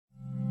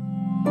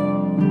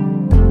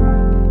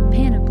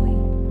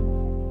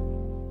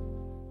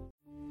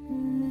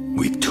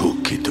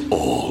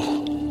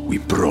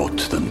brought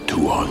them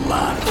to our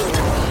land.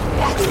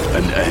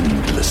 An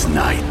endless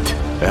night,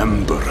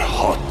 ember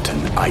hot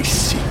and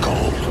icy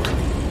cold.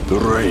 The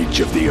rage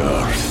of the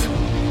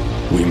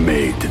earth. We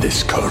made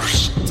this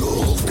curse.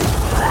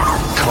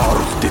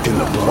 Carved it in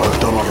the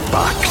blood on our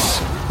backs.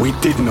 We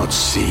did not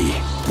see.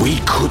 We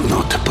could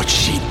not, but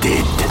she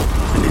did.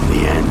 And in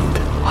the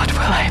end... What will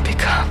I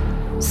become?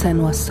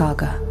 Senua's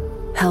Saga.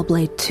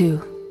 Hellblade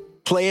 2.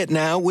 Play it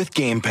now with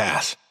Game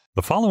Pass.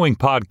 The following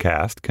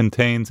podcast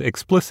contains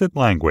explicit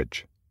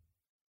language.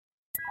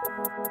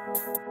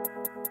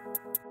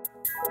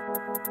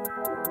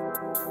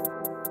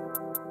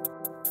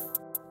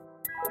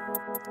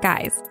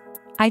 Guys,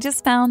 I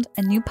just found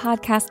a new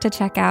podcast to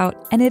check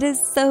out, and it is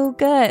so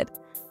good.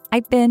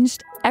 I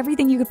binged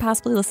everything you could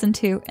possibly listen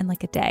to in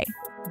like a day.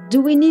 Do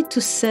we need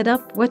to set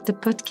up what the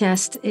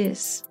podcast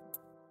is?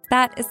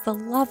 That is the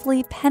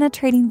lovely,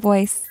 penetrating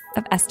voice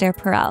of Esther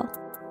Perel.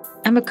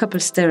 I'm a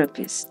couples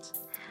therapist.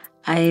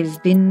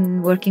 I've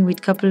been working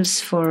with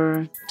couples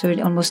for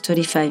almost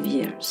 35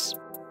 years.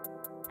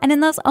 And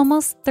in those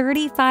almost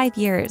 35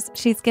 years,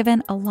 she's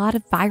given a lot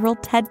of viral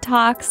TED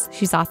Talks,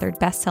 she's authored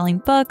best-selling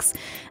books,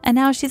 and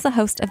now she's the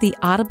host of the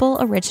Audible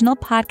original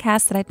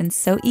podcast that I've been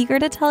so eager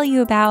to tell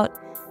you about.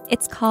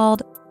 It's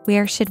called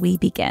Where Should We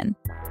Begin?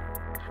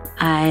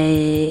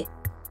 I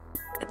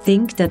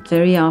think that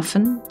very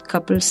often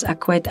couples are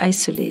quite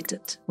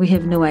isolated. We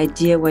have no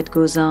idea what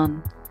goes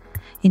on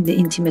in the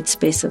intimate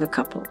space of a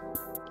couple.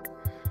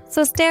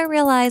 So Esther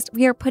realized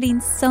we are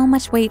putting so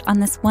much weight on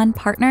this one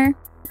partner,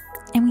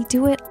 and we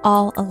do it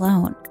all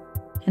alone.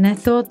 And I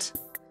thought,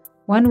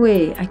 one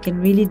way I can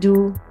really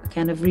do a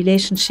kind of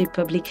relationship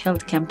public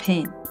health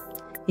campaign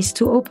is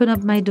to open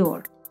up my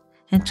door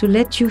and to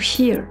let you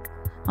hear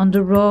on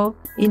the raw,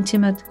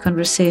 intimate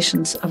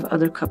conversations of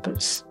other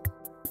couples.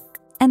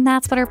 And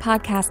that's what our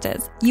podcast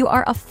is. You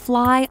are a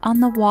fly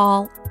on the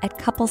wall at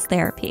couples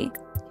therapy.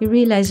 You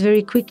realize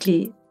very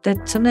quickly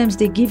that sometimes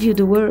they give you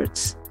the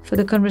words for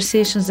the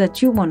conversations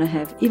that you want to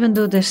have, even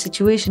though their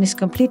situation is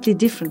completely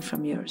different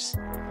from yours.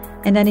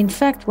 And that in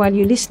fact, while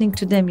you're listening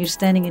to them, you're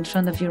standing in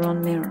front of your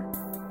own mirror.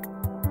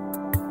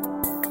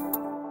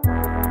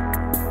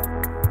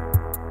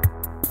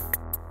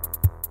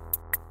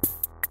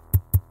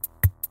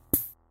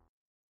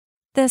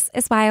 This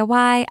is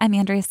YOY. I'm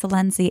Andrea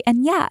Salenzi.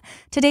 And yeah,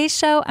 today's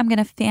show, I'm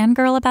going to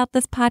fangirl about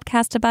this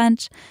podcast a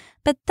bunch,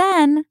 but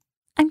then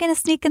I'm going to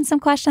sneak in some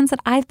questions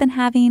that I've been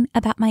having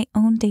about my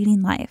own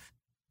dating life.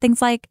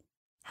 Things like,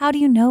 how do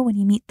you know when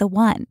you meet the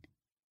one?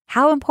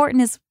 How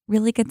important is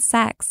really good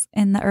sex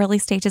in the early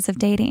stages of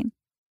dating?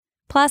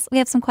 Plus, we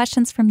have some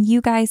questions from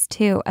you guys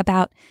too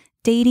about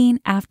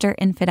dating after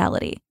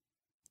infidelity.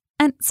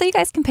 And so you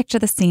guys can picture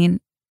the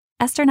scene.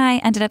 Esther and I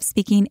ended up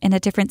speaking in a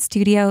different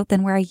studio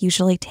than where I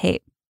usually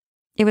tape.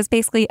 It was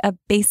basically a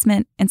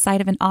basement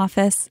inside of an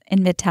office in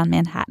Midtown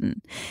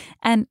Manhattan.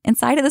 And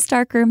inside of this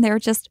dark room, there were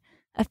just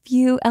a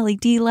few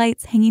LED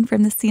lights hanging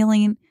from the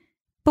ceiling.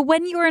 But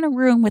when you are in a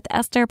room with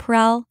Esther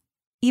Perel,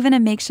 even a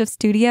makeshift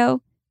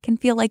studio can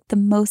feel like the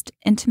most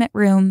intimate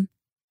room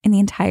in the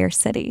entire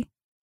city.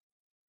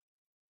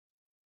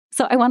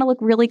 So I want to look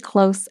really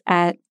close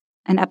at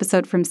an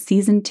episode from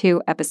season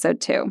 2, episode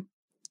 2.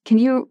 Can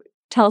you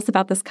tell us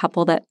about this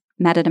couple that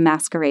met at a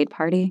masquerade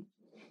party?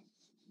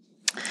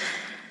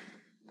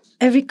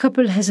 Every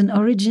couple has an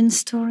origin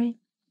story.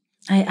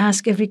 I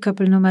ask every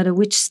couple, no matter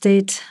which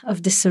state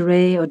of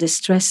disarray or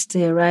distress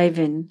they arrive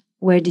in,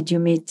 where did you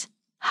meet?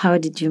 How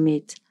did you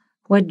meet?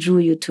 What drew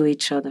you to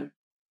each other?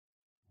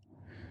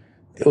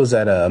 It was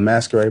at a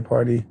masquerade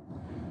party.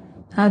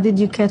 How did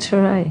you catch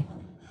her eye?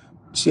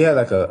 She had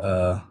like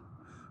a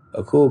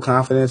cool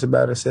confidence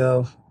about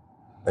herself.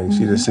 Like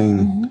she just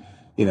seemed,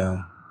 you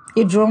know.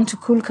 You're drawn to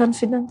cool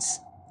confidence?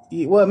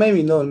 Well, it made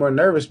me more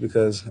nervous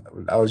because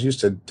I was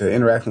used to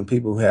interacting with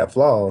people who had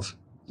flaws,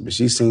 but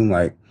she seemed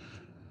like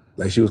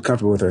she was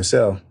comfortable with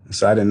herself.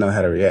 So I didn't know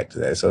how to react to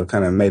that. So it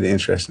kind of made it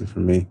interesting for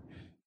me.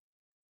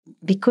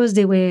 Because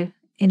they were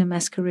in a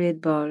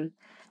masquerade ball,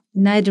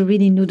 neither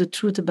really knew the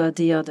truth about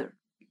the other.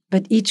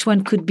 But each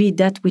one could be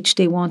that which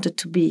they wanted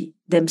to be,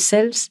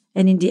 themselves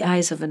and in the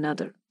eyes of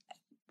another.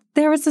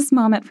 There was this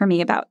moment for me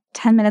about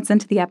 10 minutes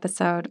into the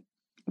episode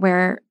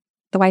where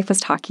the wife was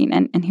talking,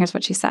 and here's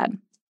what she said.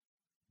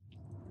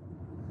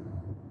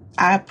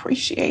 I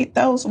appreciate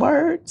those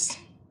words,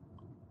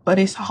 but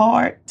it's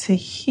hard to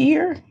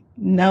hear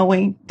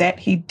knowing that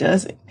he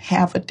doesn't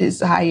have a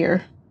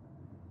desire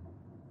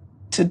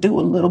to do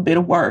a little bit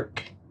of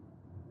work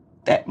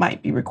that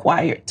might be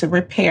required to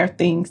repair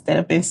things that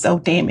have been so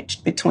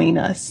damaged between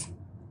us.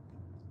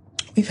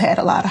 We've had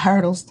a lot of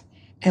hurdles,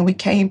 and we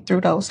came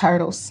through those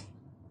hurdles.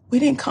 We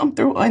didn't come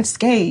through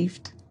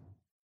unscathed.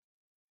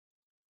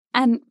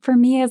 And for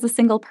me as a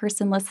single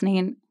person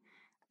listening,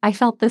 I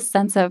felt this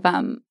sense of,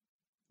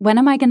 when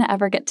am I going to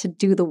ever get to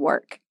do the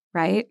work,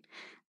 right?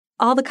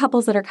 All the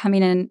couples that are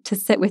coming in to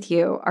sit with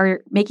you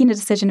are making a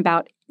decision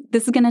about,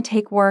 this is going to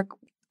take work.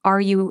 Are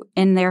you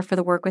in there for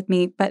the work with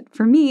me? But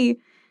for me,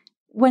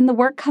 when the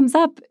work comes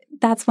up,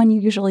 that's when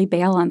you usually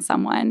bail on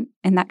someone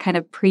in that kind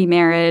of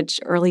pre-marriage,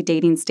 early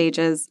dating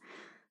stages.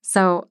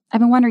 So I've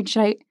been wondering,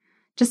 should I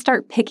just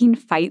start picking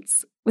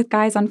fights with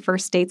guys on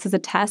first dates as a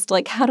test?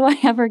 Like, how do I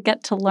ever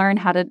get to learn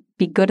how to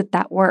be good at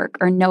that work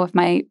or know if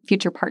my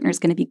future partner is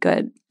going to be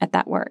good at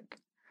that work?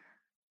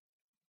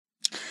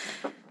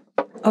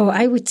 Oh,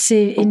 I would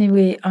say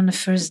anyway, on a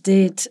first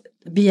date,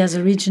 be as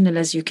original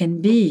as you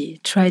can be.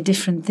 Try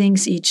different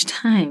things each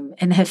time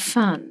and have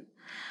fun.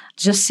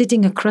 Just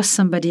sitting across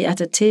somebody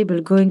at a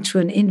table going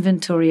through an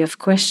inventory of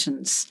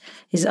questions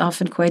is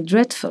often quite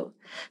dreadful.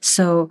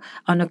 So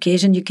on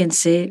occasion you can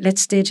say,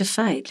 let's stage a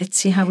fight. Let's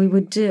see how we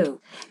would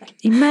do.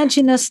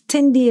 Imagine us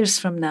 10 years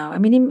from now. I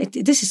mean,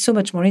 this is so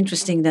much more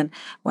interesting than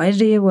why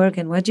do you work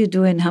and what do you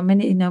do and how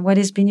many, what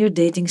has been your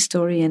dating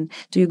story and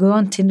do you go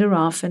on Tinder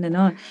often and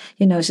all.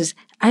 It's just,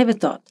 I have a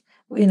thought,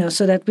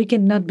 so that we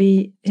can not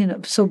be,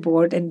 so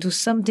bored and do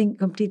something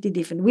completely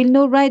different. We'll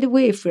know right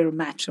away if we're a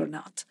match or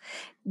not.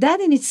 That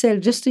in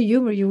itself, just the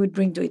humor you would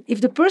bring to it.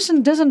 If the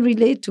person doesn't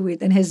relate to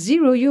it and has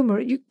zero humor,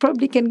 you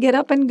probably can get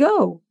up and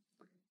go.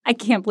 I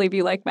can't believe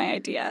you like my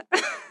idea.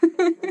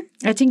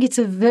 I think it's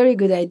a very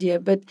good idea.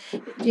 But,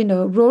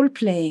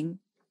 role-playing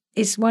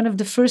is one of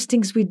the first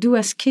things we do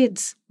as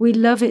kids. We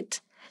love it.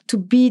 To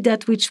be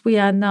that which we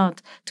are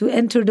not. To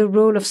enter the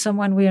role of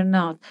someone we are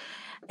not.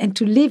 And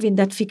to live in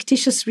that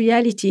fictitious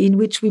reality in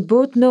which we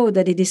both know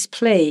that it is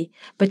play,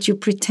 but you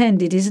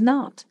pretend it is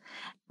not.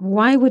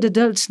 Why would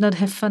adults not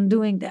have fun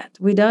doing that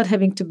without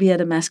having to be at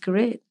a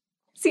masquerade?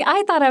 See,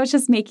 I thought I was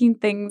just making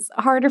things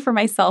harder for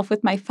myself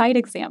with my fight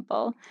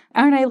example.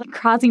 Aren't I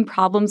causing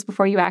problems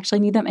before you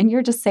actually need them? And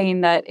you're just saying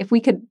that if we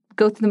could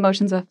go through the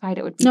motions of a fight,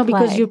 it would be No, play.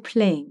 because you're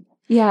playing.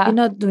 Yeah. You're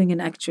not doing an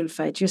actual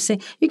fight.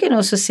 You can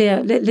also say,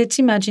 let's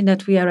imagine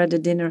that we are at a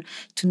dinner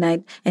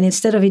tonight, and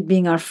instead of it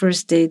being our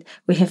first date,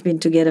 we have been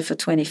together for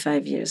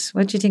 25 years.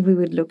 What do you think we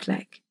would look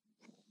like?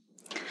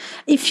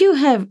 If you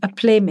have a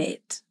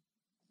playmate,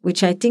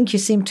 which I think you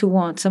seem to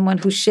want, someone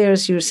who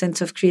shares your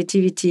sense of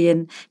creativity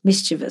and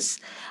mischievous,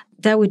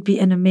 that would be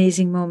an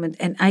amazing moment.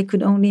 And I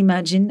could only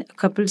imagine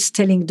couples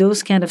telling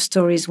those kind of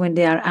stories when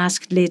they are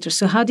asked later.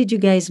 So how did you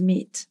guys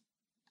meet?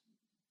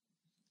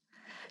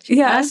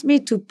 She asked me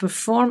to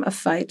perform a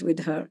fight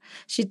with her.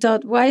 She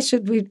thought, why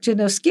should we,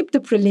 skip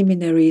the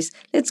preliminaries?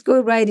 Let's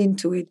go right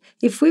into it.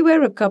 If we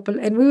were a couple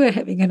and we were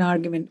having an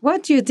argument,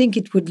 what do you think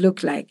it would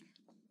look like?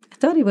 I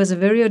thought it was a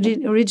very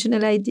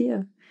original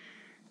idea.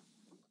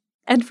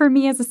 And for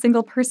me as a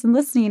single person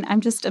listening,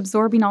 I'm just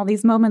absorbing all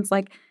these moments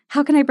like,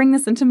 how can I bring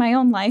this into my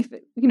own life,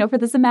 for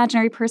this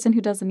imaginary person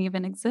who doesn't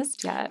even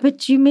exist yet?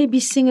 But you may be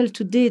single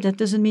today. That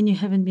doesn't mean you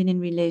haven't been in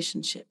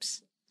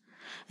relationships.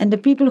 And the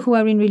people who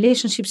are in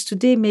relationships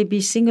today may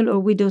be single or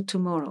widowed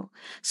tomorrow.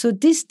 So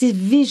this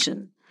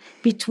division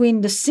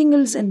between the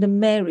singles and the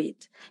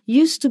married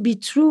used to be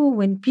true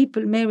when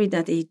people married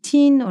at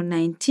 18 or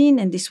 19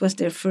 and this was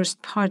their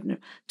first partner.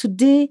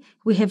 Today,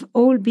 we have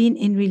all been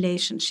in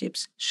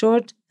relationships,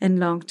 short and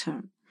long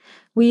term.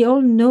 We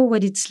all know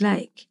what it's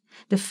like.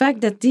 The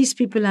fact that these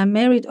people are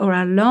married or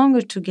are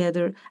longer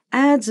together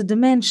adds a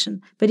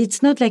dimension, but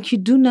it's not like you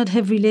do not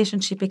have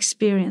relationship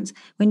experience.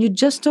 When you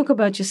just talk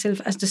about yourself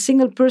as the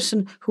single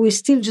person who is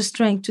still just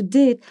trying to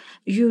date,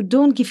 you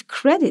don't give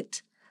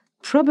credit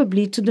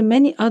probably to the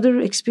many other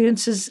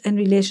experiences and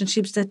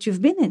relationships that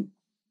you've been in.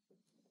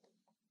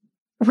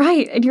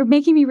 Right. And you're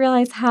making me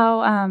realize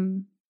how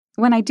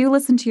when I do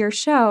listen to your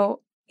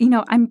show,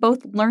 I'm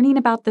both learning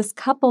about this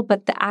couple,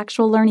 but the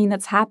actual learning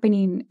that's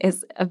happening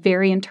is a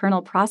very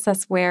internal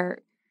process where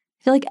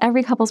I feel like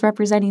every couple's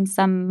representing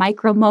some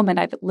micro moment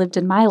I've lived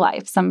in my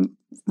life, some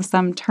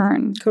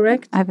turn.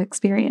 Correct. I've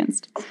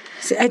experienced.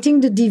 So I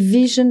think the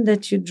division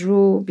that you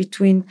drew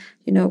between,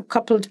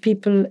 coupled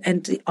people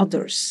and the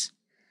others.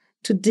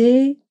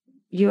 Today,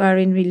 you are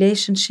in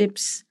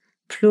relationships,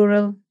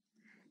 plural,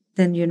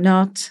 then you're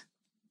not,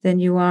 then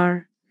you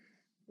are.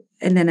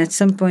 And then at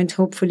some point,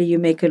 hopefully, you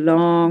make a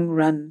long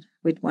run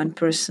with one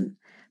person.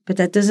 But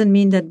that doesn't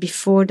mean that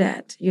before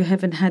that, you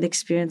haven't had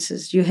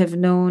experiences. You have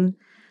known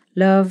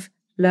love,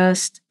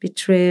 lust,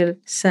 betrayal,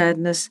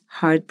 sadness,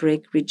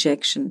 heartbreak,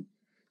 rejection.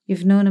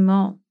 You've known them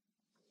all.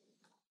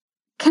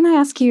 Can I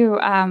ask you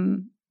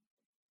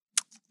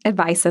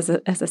advice as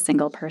a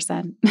single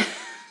person?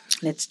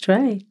 Let's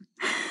try.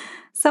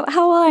 So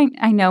how will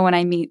I know when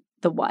I meet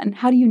the one?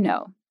 How do you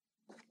know?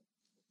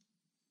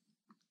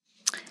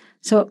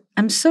 So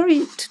I'm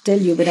sorry to tell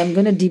you, but I'm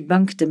going to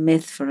debunk the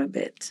myth for a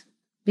bit.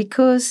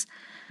 Because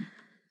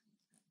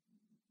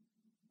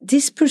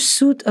this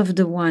pursuit of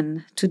the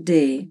one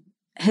today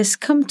has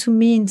come to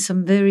mean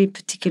some very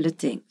particular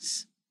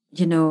things.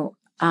 The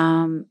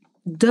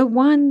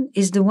one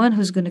is the one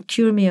who's going to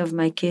cure me of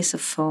my case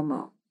of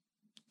FOMO.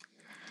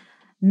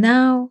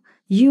 Now,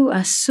 you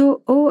are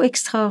so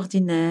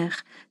extraordinaire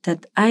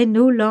that I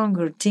no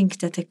longer think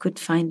that I could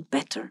find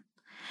better.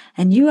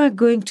 And you are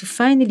going to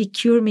finally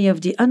cure me of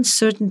the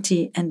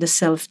uncertainty and the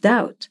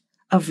self-doubt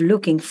of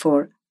looking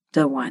for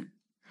the one.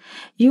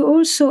 You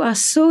also are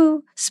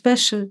so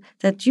special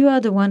that you are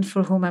the one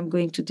for whom I'm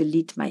going to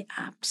delete my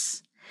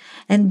apps.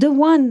 And the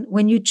one,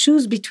 when you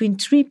choose between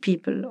 3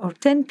 people or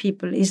 10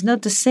 people, is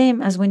not the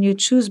same as when you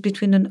choose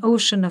between an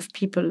ocean of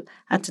people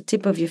at the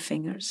tip of your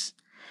fingers.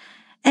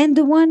 And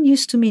the one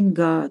used to mean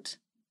God,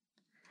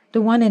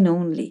 the one and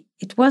only.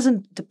 It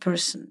wasn't the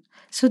person.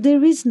 So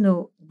there is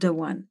no the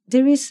one.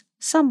 There is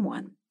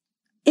someone,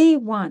 a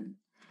one.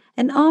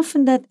 And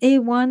often that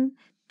A1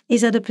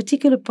 is at a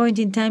particular point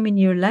in time in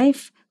your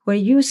life where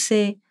you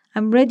say,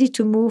 I'm ready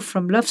to move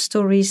from love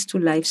stories to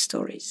life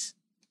stories.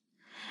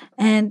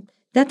 And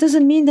that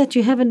doesn't mean that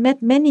you haven't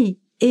met many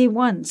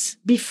A1s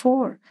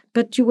before,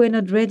 but you were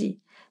not ready.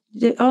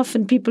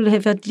 Often people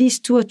have at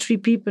least 2 or 3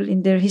 people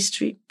in their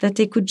history that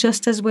they could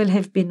just as well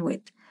have been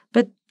with.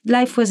 But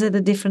life was at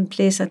a different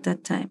place at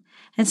that time.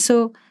 And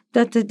so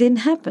that didn't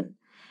happen,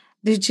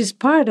 which is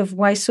part of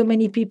why so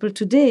many people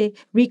today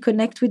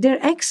reconnect with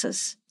their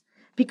exes.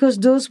 Because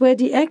those were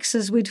the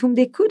exes with whom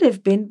they could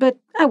have been, but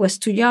I was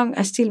too young,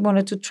 I still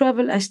wanted to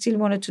travel, I still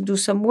wanted to do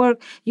some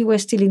work, you were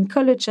still in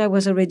college, I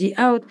was already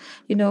out,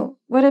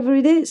 whatever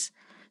it is.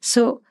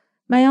 So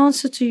my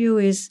answer to you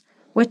is,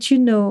 what you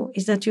know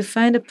is that you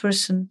find a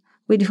person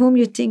with whom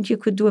you think you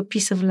could do a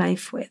piece of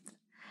life with,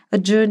 a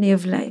journey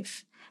of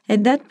life.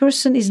 And that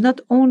person is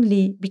not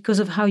only because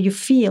of how you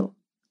feel,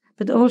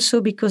 but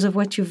also because of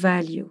what you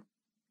value.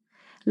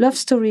 Love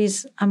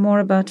stories are more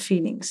about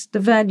feelings. The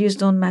values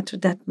don't matter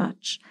that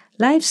much.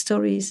 Life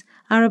stories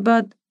are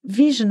about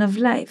vision of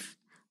life.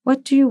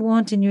 What do you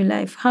want in your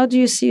life? How do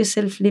you see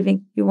yourself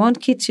living? You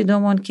want kids, you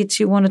don't want kids.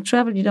 You want to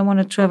travel, you don't want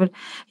to travel.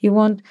 You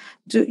want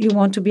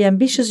to be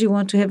ambitious, you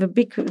want to have a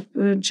big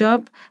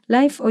job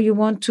life, or you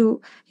want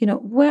to,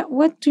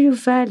 what do you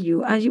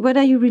value? What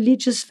are your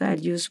religious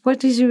values?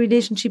 What is your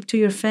relationship to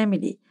your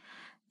family?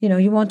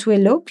 You want to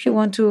elope,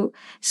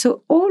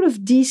 so all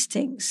of these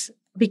things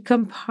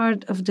become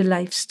part of the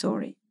life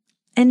story.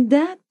 And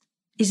that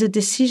is a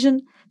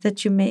decision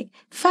that you make.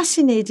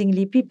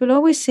 Fascinatingly, people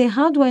always say,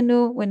 how do I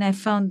know when I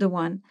found the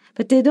one?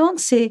 But they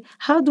don't say,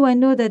 how do I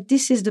know that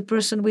this is the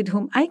person with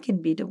whom I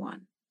can be the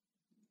one?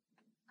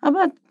 How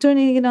about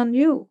turning it on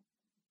you?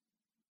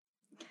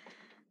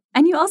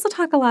 And you also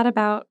talk a lot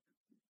about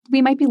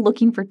we might be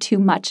looking for too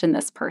much in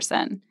this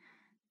person.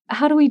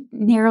 How do we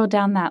narrow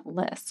down that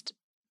list?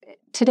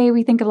 Today,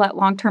 we think of that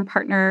long-term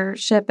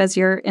partnership as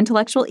your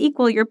intellectual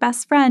equal, your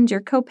best friend,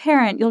 your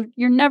co-parent.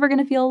 You're never going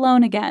to feel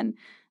alone again.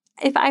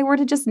 If I were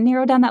to just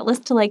narrow down that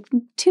list to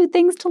 2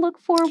 things to look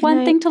for,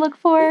 one thing to look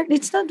for.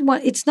 It's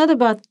not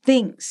about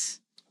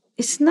things.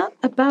 It's not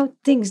about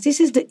things.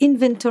 This is the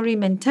inventory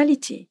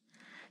mentality.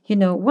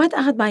 What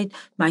are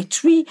my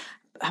 3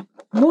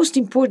 most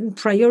important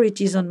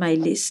priorities on my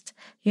list?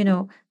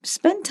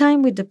 Spend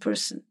time with the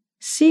person.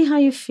 See how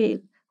you feel.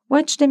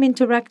 Watch them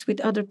interact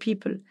with other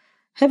people.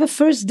 Have a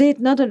first date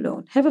not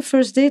alone. Have a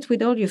first date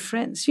with all your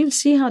friends. You'll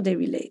see how they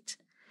relate.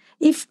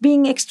 If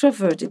being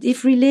extroverted,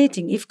 if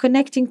relating, if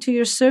connecting to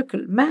your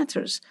circle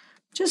matters,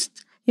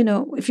 just,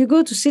 if you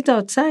go to sit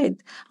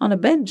outside on a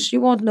bench, you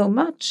won't know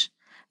much.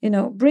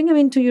 Bring them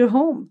into your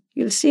home.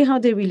 You'll see how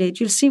they relate.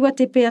 You'll see what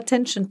they pay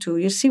attention to.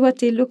 You'll see what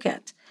they look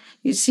at.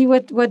 You'll see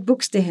what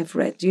books they have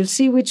read. You'll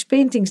see which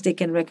paintings they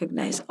can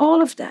recognize.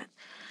 All of that.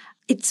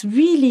 It's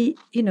really,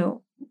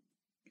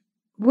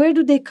 where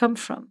do they come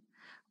from?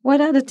 What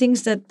are the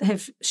things that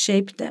have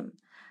shaped them?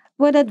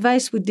 What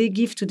advice would they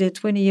give to their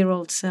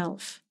 20-year-old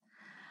self?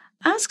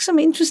 Ask some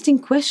interesting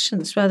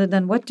questions rather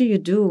than what do you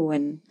do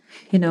and,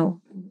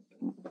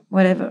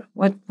 whatever.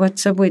 What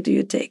subway do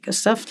you take? Or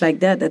stuff like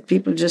that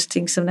people just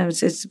think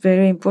sometimes it's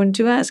very important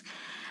to ask.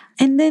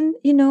 And then,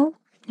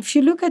 if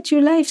you look at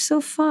your life so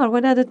far,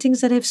 what are the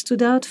things that have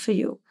stood out for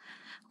you?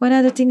 What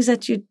are the things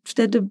that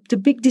the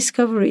big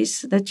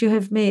discoveries that you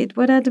have made?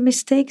 What are the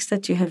mistakes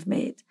that you have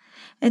made?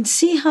 And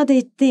see how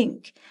they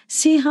think.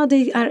 See how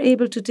they are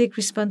able to take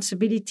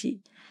responsibility.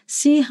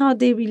 See how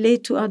they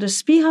relate to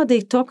others. See how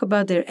they talk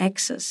about their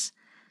exes.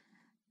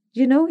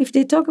 If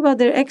they talk about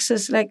their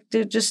exes like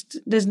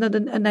there's not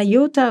an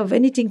iota of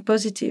anything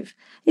positive,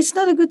 it's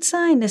not a good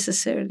sign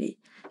necessarily.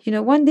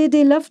 One day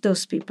they loved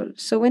those people.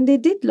 So when they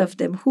did love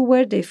them, who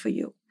were they for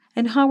you?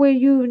 And how were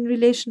you in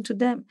relation to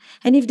them?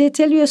 And if they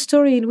tell you a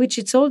story in which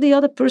it's all the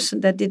other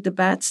person that did the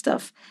bad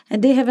stuff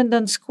and they haven't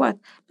done squat,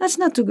 that's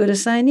not too good a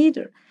sign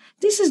either.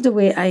 This is the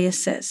way I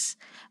assess.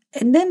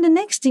 And then the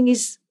next thing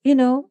is,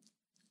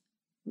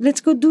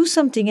 let's go do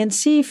something and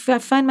see if I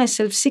find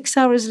myself 6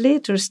 hours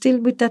later still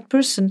with that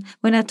person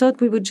when I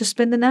thought we would just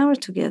spend an hour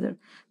together.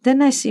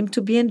 Then I seem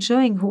to be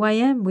enjoying who I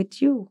am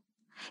with you.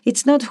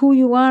 It's not who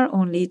you are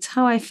only, it's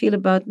how I feel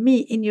about me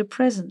in your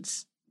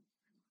presence.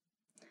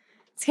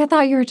 See, I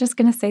thought you were just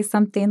going to say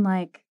something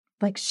like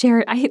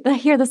shared. I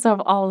hear this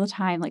all the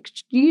time.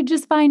 You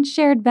just find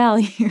shared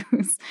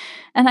values.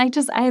 And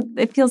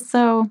it feels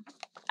so...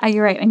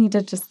 you're right. I need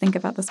to just think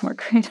about this more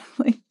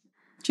creatively.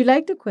 Do you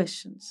like the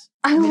questions?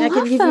 I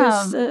can give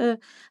them. You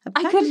a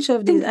package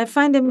of these. I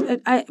find them.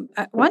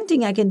 One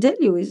thing I can tell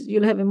you is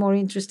you'll have a more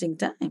interesting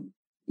time.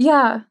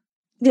 Yeah,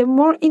 they're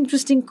more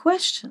interesting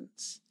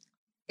questions.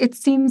 It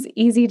seems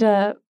easy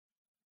to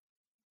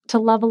to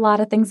love a lot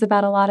of things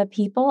about a lot of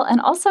people. And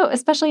also,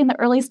 especially in the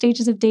early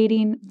stages of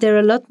dating. There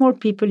are a lot more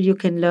people you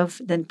can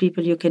love than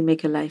people you can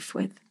make a life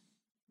with.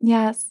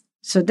 Yes.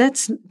 So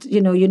that's,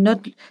 you're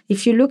not,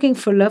 if you're looking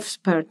for love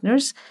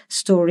partners,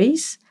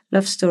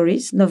 love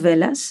stories,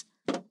 novellas,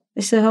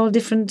 it's a whole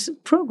different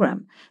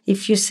program.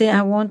 If you say,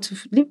 I want to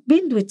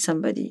build with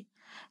somebody,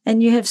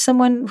 and you have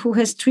someone who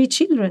has 3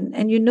 children,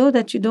 and you know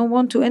that you don't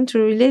want to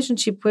enter a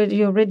relationship where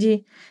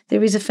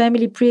there is a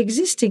family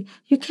pre-existing,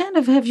 you kind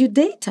of have your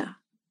data.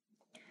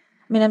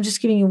 I mean, I'm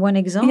just giving you one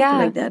example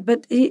like that.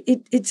 But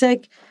it's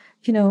like,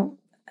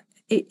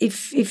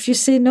 if you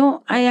say,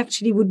 no, I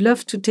actually would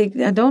love to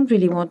I don't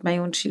really want my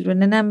own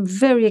children, and I'm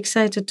very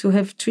excited to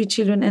have 3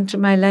 children enter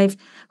my life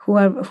who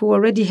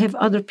already have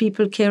other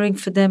people caring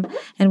for them,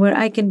 and where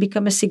I can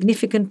become a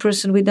significant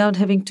person without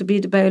having to be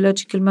the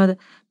biological mother,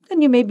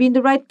 then you may be in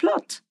the right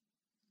plot.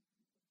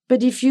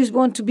 But if you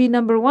want to be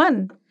number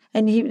one,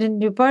 and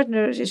your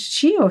partner,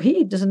 she or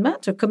he, doesn't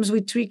matter, comes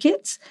with 3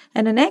 kids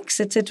and an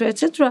ex,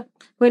 etc.,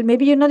 well,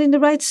 maybe you're not in the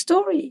right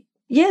story.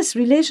 Yes,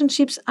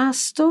 relationships are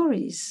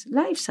stories.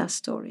 Lives are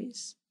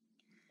stories.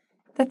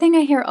 The thing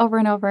I hear over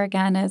and over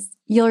again is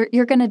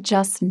you're going to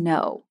just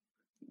know.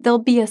 There'll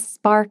be a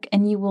spark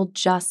and you will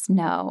just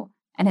know.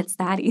 And it's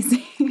that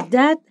easy.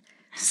 That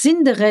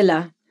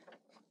Cinderella,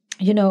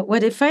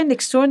 what I find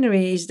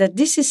extraordinary is that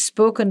this is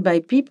spoken by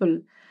people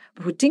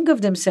who think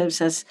of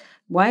themselves as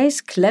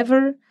wise,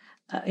 clever,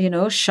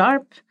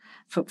 sharp,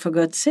 for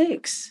God's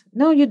sakes.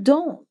 No, you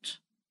don't.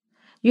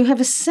 You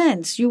have a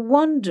sense, you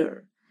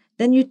wonder.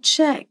 Then you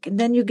check, and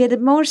then you get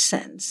more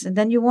sense, and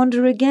then you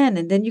wonder again,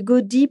 and then you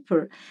go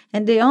deeper.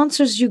 And the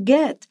answers you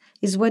get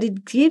is what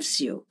it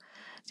gives you.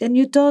 Then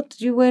you thought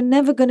you were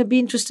never going to be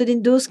interested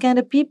in those kind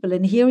of people,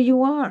 and here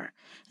you are.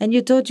 And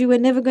you thought you were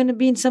never going to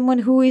be in someone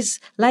who is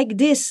like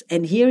this,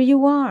 and here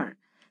you are.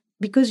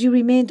 Because you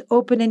remained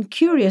open and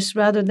curious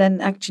rather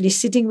than actually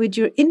sitting with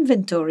your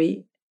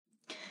inventory.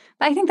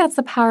 I think that's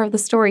the power of the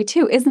story,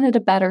 too. Isn't it a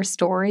better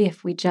story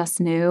if we just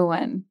knew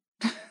and...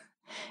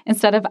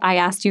 Instead of I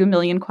asked you a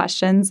million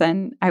questions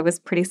and I was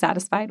pretty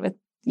satisfied with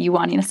you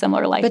wanting a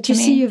similar life to me. But you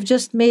see, you've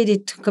just made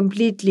it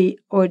completely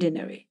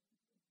ordinary.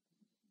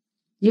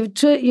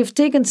 You've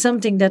taken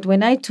something that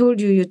when I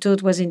told you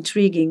thought was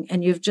intriguing,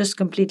 and you've just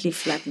completely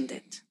flattened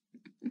it.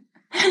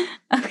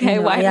 Okay,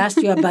 why? I asked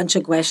you a bunch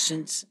of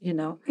questions,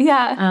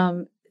 Yeah.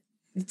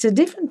 It's a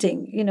different thing.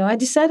 I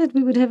decided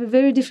we would have a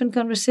very different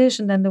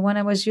conversation than the one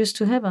I was used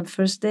to have on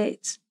first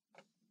dates.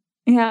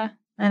 Yeah.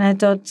 And I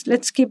thought,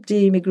 let's keep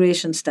the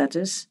immigration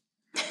status,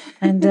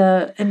 and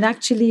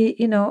actually,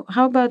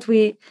 how about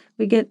we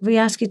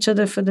ask each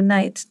other for the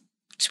night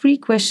 3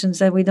 questions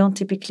that we don't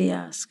typically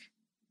ask.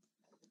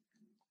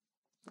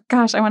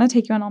 Gosh, I want to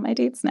take you on all my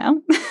dates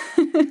now.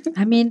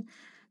 I mean,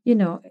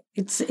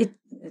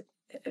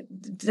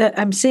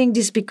 I'm saying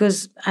this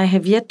because I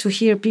have yet to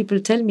hear people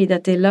tell me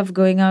that they love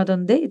going out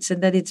on dates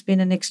and that it's been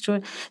an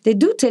extra. They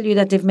do tell you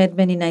that they've met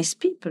many nice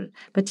people,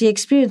 but the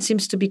experience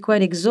seems to be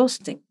quite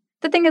exhausting.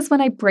 The thing is, when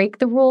I break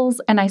the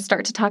rules and I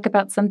start to talk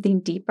about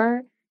something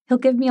deeper, he'll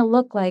give me a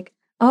look like,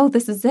 oh,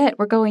 this is it.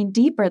 We're going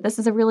deeper. This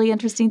is a really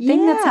interesting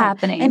thing that's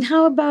happening. And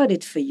how about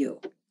it for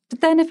you? But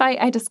then if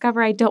I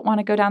discover I don't want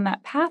to go down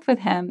that path with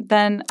him,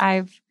 then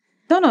I've...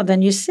 No,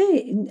 then you say,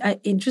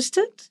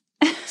 interested?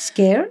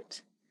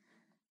 Scared?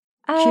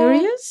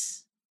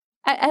 Curious?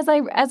 As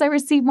I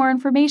receive more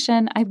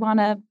information, I want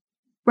to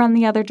run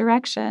the other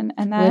direction.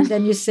 And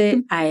then you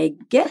say, I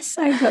guess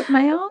I got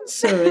my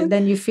answer. And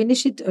then you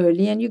finish it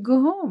early and you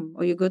go home,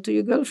 or you go to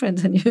your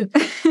girlfriend and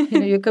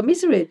you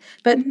commiserate.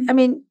 But I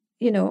mean,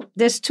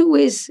 there's 2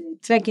 ways.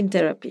 It's like in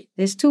therapy.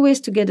 There's 2 ways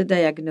to get a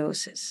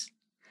diagnosis.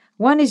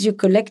 One is you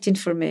collect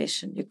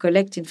information.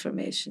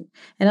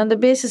 And on the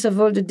basis of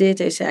all the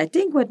data, you say, I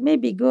think what may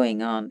be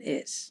going on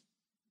is.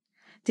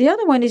 The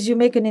other one is you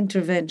make an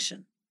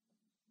intervention.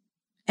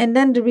 And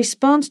then the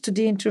response to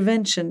the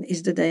intervention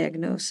is the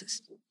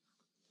diagnosis.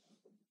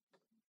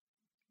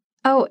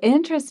 Oh,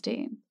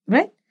 interesting.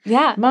 Right?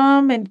 Yeah.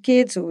 Mom and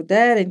kids, or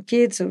dad and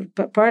kids, or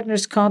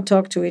partners can't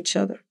talk to each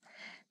other.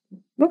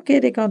 Okay,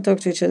 they can't talk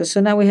to each other. So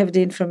now we have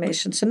the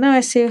information. So now I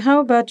say, how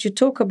about you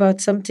talk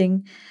about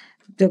something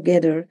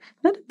together?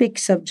 Not a big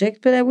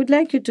subject, but I would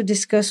like you to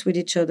discuss with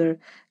each other,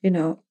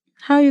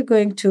 how you're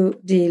going to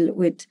deal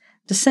with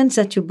the sense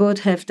that you both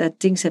have that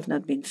things have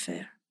not been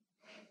fair.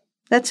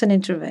 That's an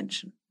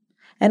intervention.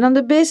 And on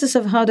the basis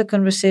of how the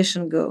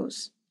conversation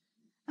goes,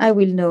 I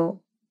will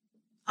know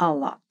a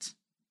lot.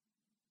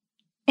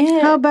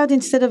 How about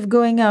instead of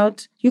going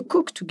out, you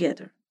cook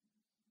together?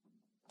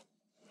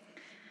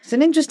 It's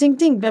an interesting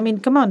thing. I mean,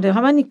 come on,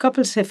 how many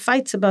couples have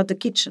fights about the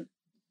kitchen?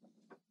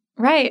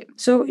 Right.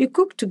 So you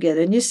cook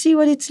together and you see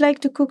what it's like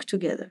to cook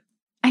together.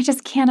 I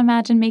just can't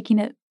imagine making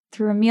it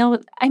through a meal.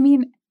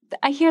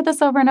 I hear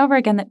this over and over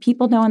again, that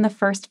people know in the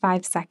first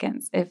 5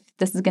 seconds if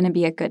this is going to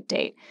be a good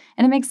date.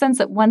 And it makes sense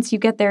that once you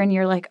get there and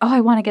you're like, oh,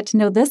 I want to get to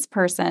know this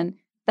person,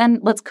 then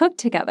let's cook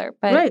together.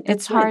 But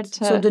it's hard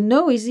to... So the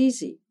no is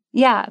easy.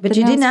 Yeah. But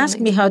you didn't ask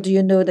me, how do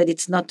you know that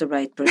it's not the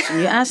right person?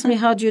 You asked me,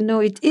 how do you know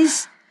it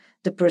is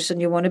the person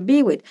you want to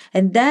be with.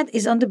 And that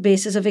is on the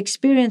basis of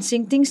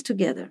experiencing things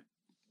together.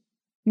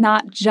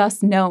 Not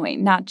just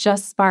knowing, not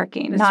just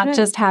sparking, That's not right.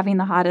 just having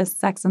the hottest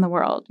sex in the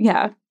world.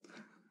 Yeah.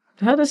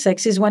 How the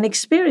sex is one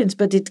experience,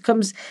 but it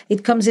comes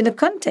in a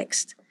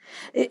context.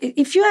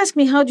 If you ask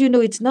me, how do you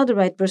know it's not the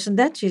right person,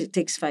 that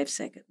takes 5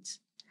 seconds.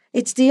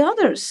 It's the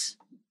others.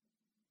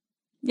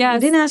 Yes. You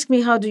didn't ask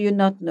me, how do you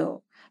not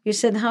know? You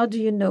said, how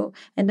do you know?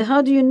 And the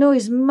how do you know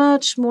is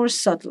much more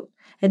subtle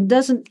and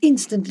doesn't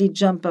instantly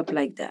jump up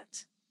like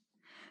that.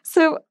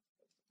 So,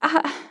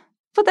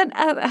 but then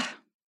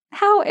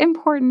how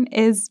important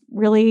is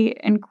really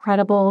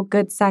incredible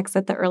good sex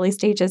at the early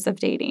stages of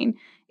dating?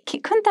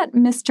 Couldn't that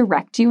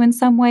misdirect you in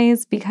some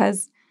ways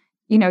because,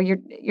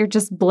 you're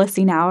just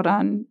blissing out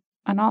on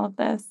all of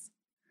this?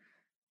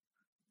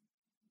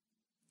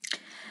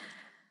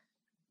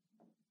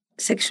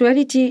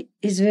 Sexuality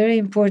is very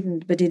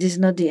important, but it is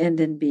not the end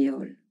and be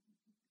all.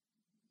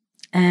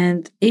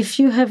 And if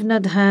you have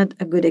not had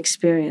a good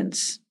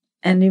experience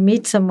and you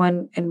meet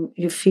someone and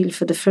you feel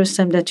for the first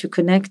time that you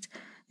connect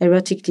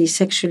erotically,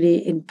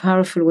 sexually in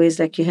powerful ways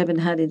like you haven't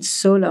had in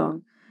so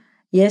long,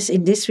 yes,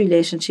 in this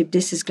relationship,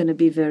 this is going to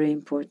be very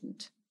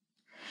important.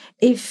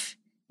 If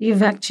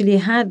you've actually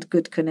had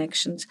good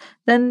connections,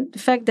 then the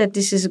fact that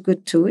this is a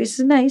good tool is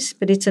nice,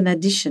 but it's an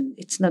addition.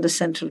 It's not a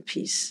central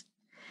piece.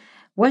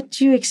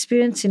 What you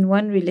experience in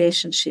one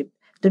relationship,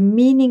 the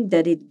meaning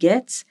that it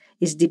gets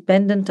is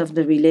dependent of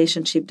the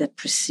relationship that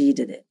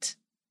preceded it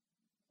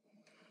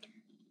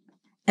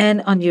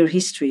and on your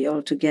history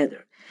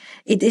altogether.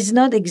 It does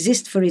not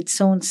exist for its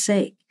own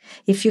sake.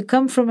 If you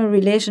come from a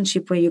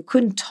relationship where you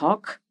couldn't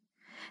talk,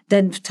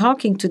 then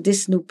talking to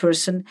this new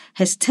person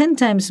has 10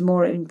 times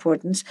more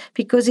importance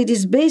because it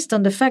is based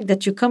on the fact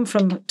that you come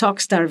from talk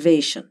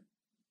starvation.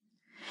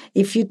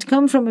 If you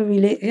come from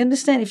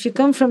if you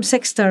come from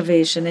sex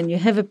starvation and you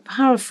have a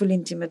powerful,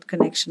 intimate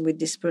connection with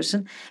this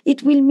person,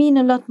 it will mean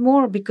a lot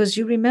more because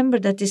you remember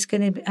that this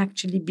can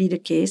actually be the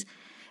case.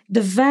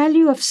 The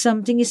value of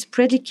something is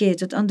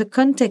predicated on the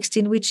context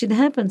in which it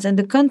happens. And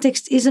the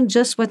context isn't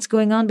just what's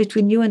going on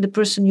between you and the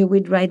person you're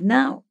with right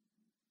now.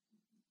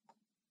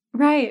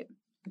 Right.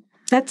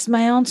 That's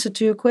my answer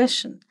to your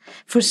question.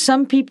 For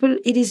some people,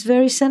 it is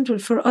very central.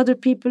 For other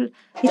people,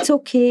 it's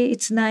okay,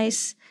 it's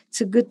nice. It's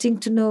a good thing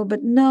to know,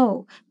 but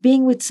no,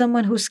 being with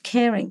someone who's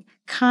caring,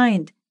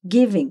 kind,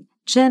 giving,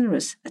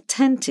 generous,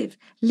 attentive,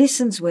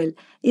 listens well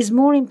is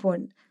more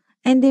important.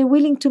 And they're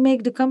willing to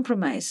make the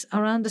compromise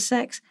around the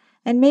sex.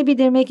 And maybe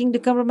they're making the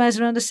compromise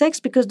around the sex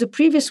because the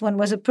previous one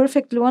was a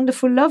perfectly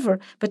wonderful lover,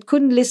 but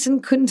couldn't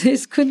listen, couldn't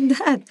this, couldn't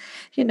that,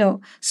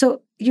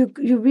 So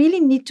you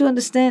really need to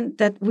understand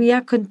that we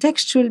are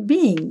contextual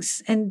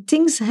beings and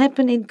things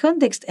happen in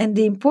context and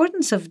the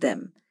importance of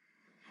them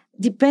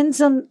depends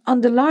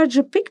on the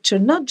larger picture,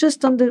 not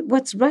just on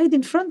what's right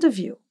in front of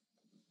you.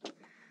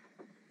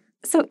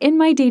 So in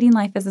my dating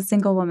life as a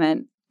single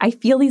woman, I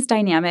feel these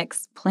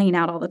dynamics playing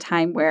out all the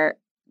time where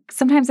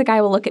sometimes a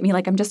guy will look at me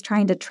like I'm just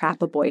trying to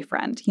trap a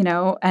boyfriend,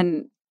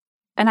 and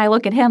I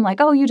look at him like,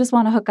 oh, you just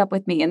want to hook up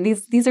with me. And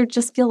these are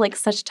just feel like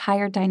such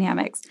tired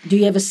dynamics. Do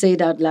you ever say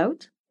it out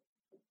loud?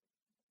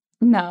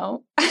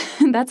 No.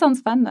 That sounds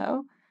fun,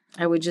 though.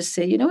 I would just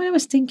say, what I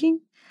was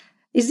thinking?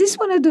 Is this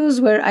one of those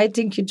where I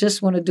think you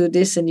just want to do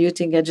this and you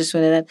think I just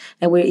want to that,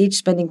 and we're each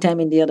spending time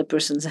in the other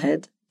person's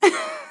head?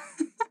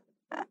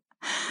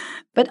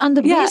 But on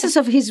the basis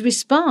of his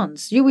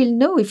response, you will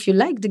know if you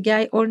like the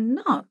guy or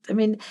not. I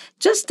mean,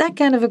 just that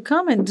kind of a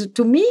comment,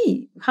 to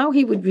me, how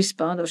he would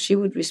respond or she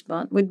would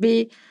respond would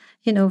be,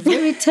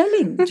 very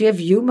telling. Do you have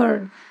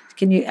humor?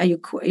 Are you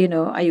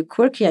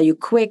quirky? Are you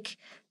quick?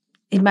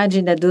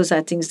 Imagine that those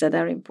are things that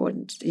are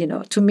important.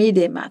 To me,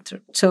 they matter.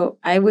 So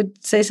I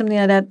would say something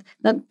like that,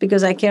 not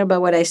because I care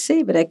about what I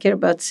say, but I care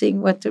about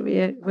seeing what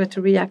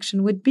the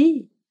reaction would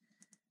be.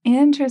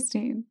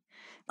 Interesting.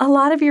 A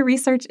lot of your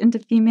research into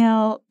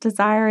female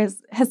desire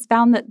has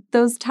found that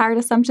those tired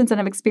assumptions that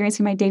I'm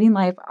experiencing in my dating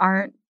life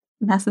aren't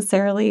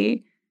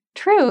necessarily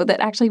true,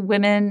 that actually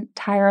women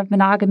tire of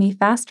monogamy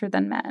faster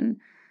than men,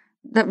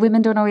 that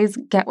women don't always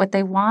get what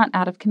they want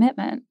out of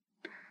commitment.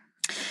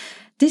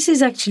 This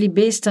is actually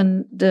based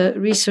on the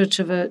research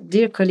of a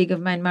dear colleague of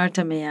mine,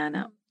 Marta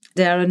Meana.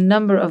 There are a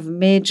number of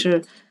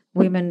major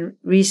women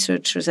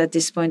researchers at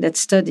this point that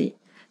study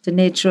the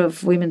nature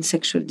of women's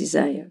sexual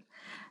desire.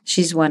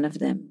 She's one of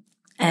them.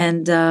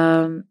 And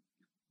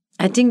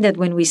I think that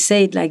when we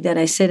say it like that,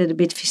 I said it a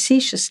bit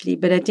facetiously,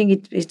 but I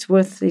think it's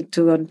worth it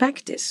to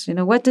unpack this.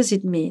 What does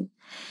it mean?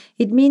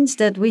 It means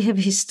that we have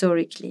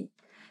historically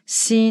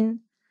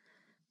seen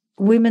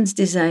women's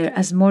desire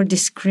as more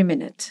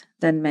discriminate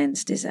than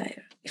men's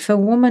desire. If a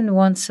woman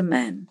wants a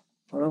man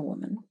or a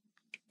woman,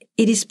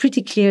 it is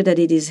pretty clear that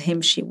it is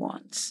him she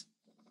wants.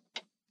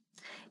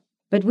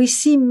 But we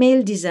see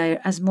male desire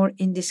as more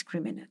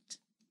indiscriminate.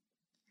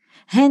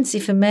 Hence,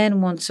 if a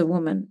man wants a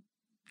woman,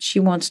 she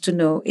wants to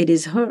know it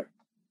is her.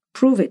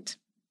 Prove it.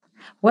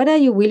 What are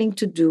you willing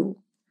to do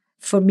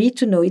for me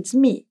to know it's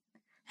me?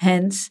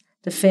 Hence,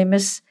 the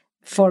famous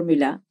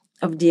formula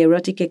of the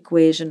erotic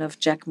equation of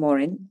Jack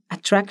Morin,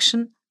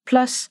 attraction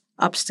plus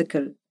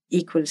obstacle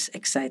equals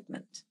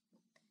excitement.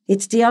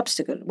 It's the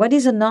obstacle. What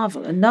is a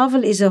novel? A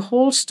novel is a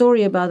whole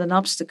story about an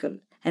obstacle,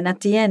 and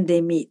at the end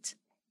they meet.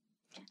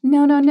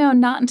 No,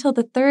 not until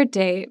the third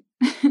date.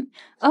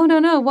 Oh,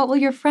 no, what will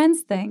your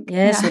friends think?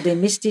 Yeah, so they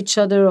missed each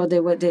other, or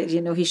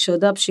he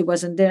showed up, she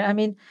wasn't there. I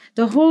mean,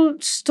 the whole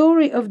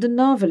story of the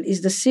novel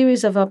is the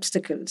series of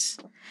obstacles.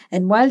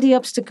 And while the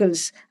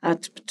obstacles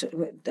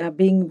are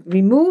being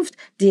removed,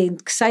 the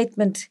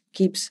excitement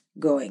keeps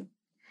going.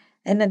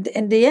 And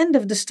at the end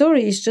of the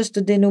story is just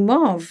the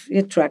denouement of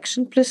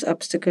attraction plus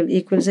obstacle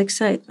equals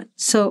excitement.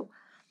 So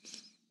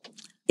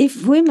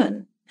if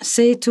women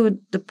say to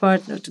the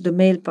partner, to the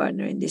male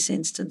partner in this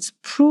instance,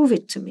 prove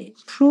it to me,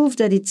 prove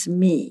that it's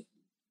me.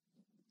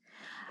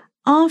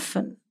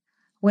 Often,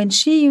 when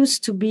she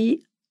used to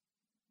be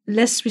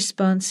less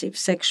responsive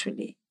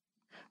sexually,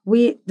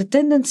 the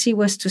tendency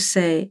was to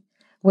say,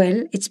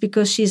 well, it's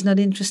because she's not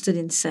interested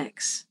in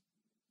sex,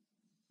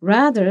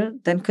 rather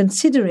than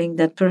considering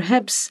that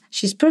perhaps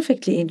she's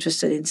perfectly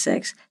interested in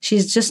sex,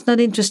 she's just not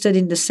interested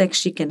in the sex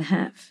she can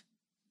have.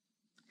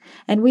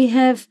 And we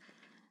have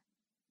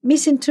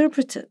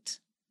misinterpreted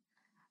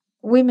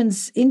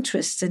women's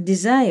interests and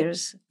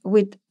desires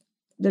with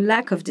the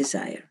lack of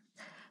desire.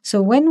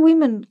 So when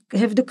women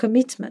have the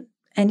commitment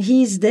and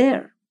he's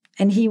there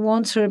and he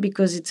wants her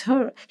because it's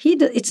her,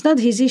 it's not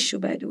his issue,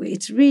 by the way,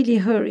 it's really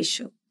her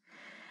issue.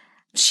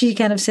 She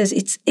kind of says,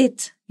 it's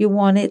it, you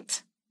want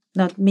it,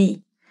 not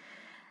me.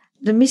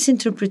 The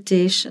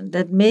misinterpretation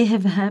that may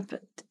have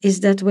happened is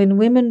that when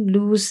women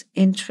lose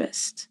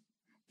interest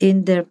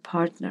in their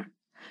partner,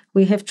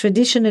 we have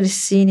traditionally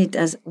seen it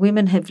as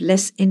women have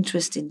less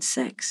interest in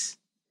sex.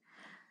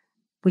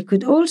 We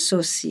could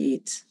also see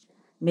it,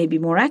 maybe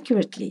more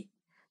accurately,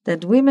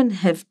 that women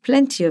have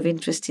plenty of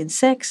interest in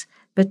sex,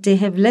 but they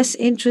have less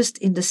interest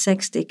in the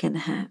sex they can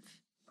have.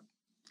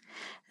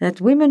 That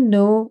women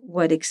know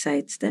what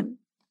excites them,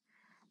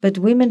 but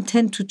women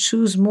tend to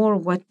choose more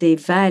what they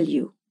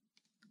value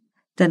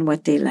than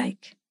what they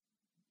like.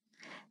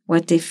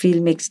 What they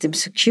feel makes them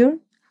secure,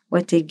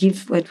 what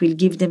will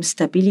give them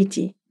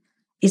stability,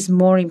 is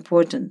more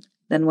important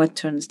than what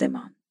turns them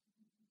on.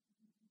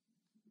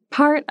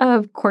 Part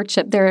of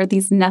courtship, there are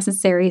these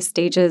necessary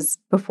stages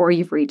before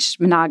you've reached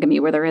monogamy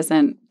where there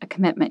isn't a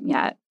commitment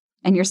yet,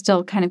 and you're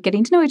still kind of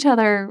getting to know each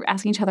other,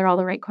 asking each other all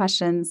the right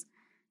questions.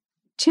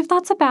 Do you have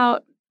thoughts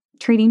about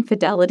treating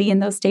fidelity in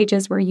those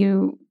stages where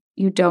you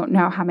don't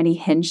know how many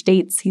hinge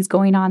dates he's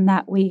going on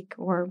that week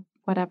or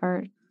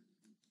whatever?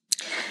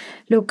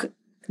 Look,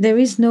 there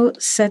is no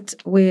set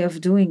way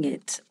of doing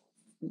it.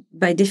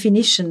 By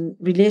definition,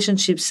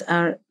 relationships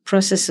are a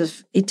process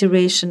of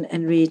iteration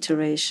and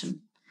reiteration.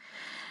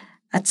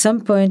 At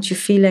some point, you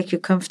feel like you're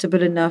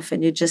comfortable enough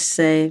and you just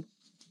say,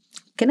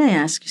 can I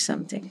ask you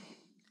something?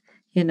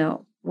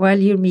 While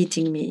you're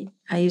meeting me,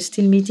 are you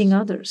still meeting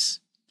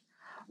others?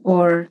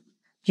 Or,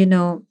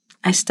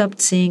 I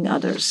stopped seeing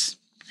others.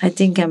 I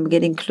think I'm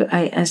getting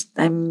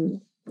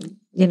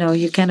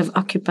you kind of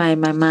occupy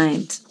my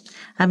mind.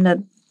 I'm not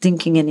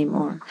thinking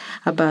anymore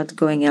about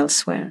going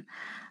elsewhere.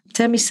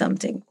 Tell me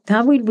something.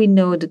 How will we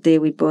know the day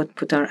we both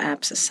put our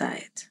apps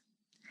aside?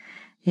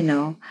 Do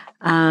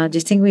you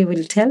think we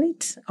will tell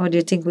it, or do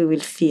you think we will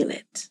feel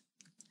it?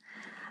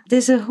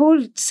 There's a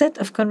whole set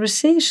of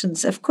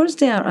conversations. Of course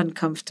they are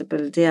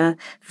uncomfortable, they are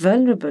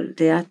vulnerable,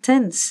 they are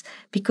tense,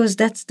 because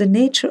that's the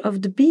nature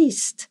of the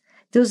beast.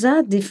 Those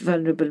are the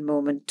vulnerable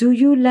moments. Do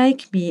you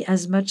like me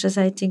as much as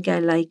I think I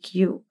like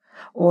you?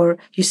 Or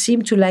you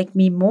seem to like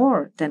me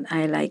more than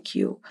I like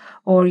you.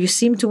 Or you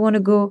seem to want to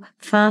go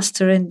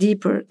faster and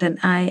deeper than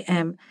I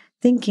am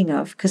thinking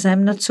of, because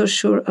I'm not so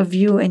sure of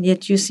you, and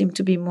yet you seem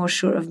to be more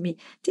sure of me.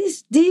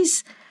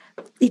 These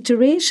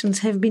iterations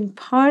have been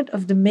part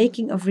of the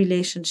making of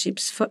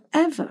relationships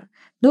forever.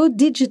 No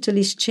digital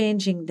is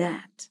changing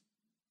that.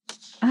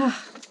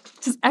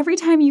 Just every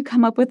time you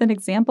come up with an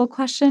example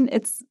question,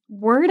 it's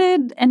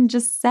worded and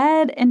just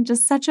said in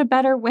just such a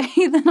better way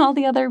than all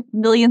the other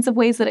millions of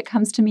ways that it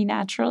comes to me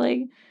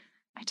naturally.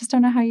 I just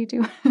don't know how you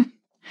do it.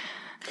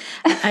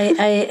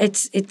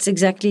 It's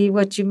exactly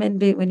what you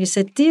meant when you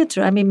said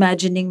theater. I'm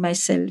imagining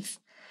myself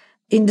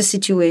in the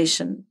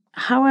situation,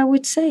 how I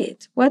would say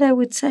it, what I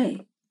would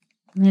say,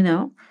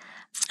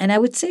 And I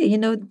would say,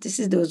 this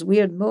is those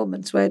weird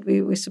moments, right?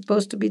 We were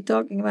supposed to be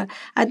talking about.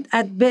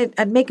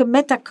 I'd make a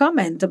meta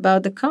comment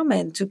about the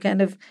comment to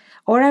kind of,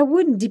 or I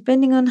wouldn't,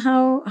 depending on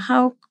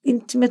how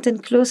intimate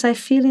and close I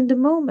feel in the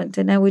moment.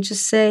 And I would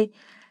just say,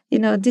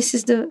 this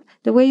is the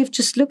way you've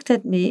just looked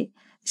at me.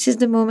 This is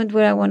the moment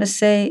where I want to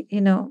say,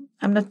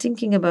 I'm not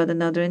thinking about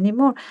another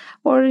anymore.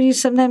 Or you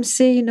sometimes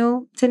say,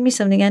 tell me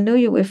something. I know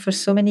you were for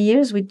so many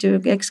years with your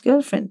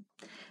ex-girlfriend.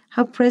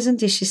 How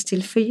present is she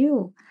still for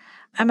you?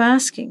 I'm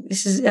asking,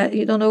 this is,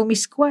 you don't owe me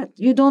squat.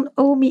 You don't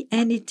owe me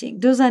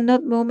anything. Those are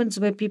not moments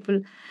where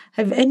people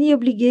have any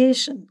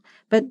obligation,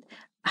 but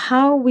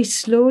how we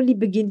slowly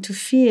begin to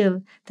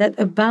feel that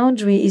a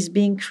boundary is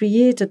being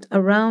created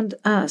around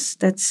us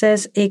that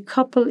says a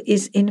couple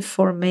is in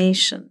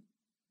formation.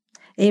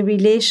 A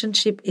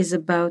relationship is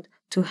about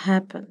to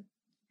happen.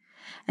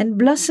 And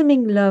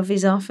blossoming love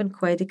is often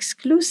quite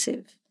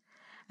exclusive.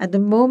 At the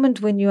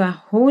moment when you are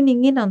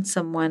honing in on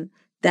someone,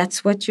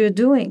 that's what you're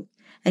doing.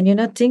 And you're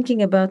not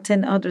thinking about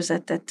 10 others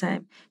at that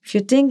time. If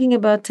you're thinking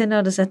about 10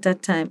 others at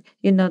that time,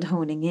 you're not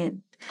honing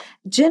in.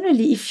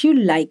 Generally, if you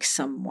like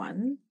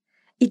someone,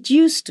 it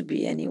used to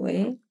be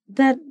anyway,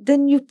 that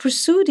then you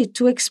pursued it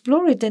to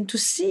explore it and to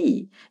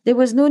see. There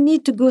was no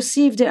need to go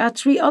see if there are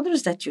 3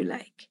 others that you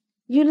like.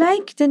 You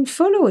like, then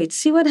follow it,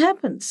 see what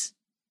happens.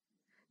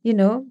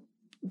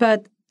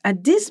 But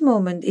at this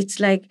moment, it's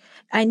like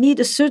I need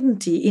a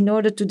certainty in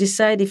order to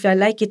decide if I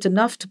like it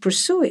enough to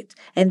pursue it.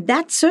 And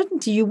that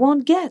certainty you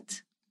won't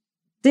get.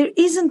 There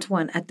isn't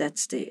one at that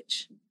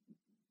stage.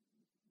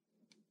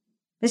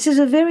 This is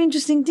a very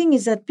interesting thing,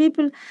 is that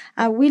people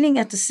are willing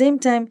at the same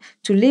time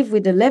to live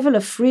with a level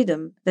of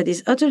freedom that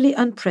is utterly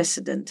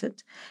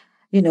unprecedented,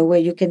 where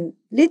you can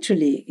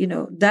literally,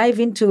 dive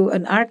into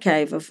an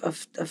archive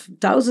of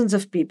thousands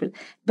of people.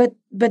 But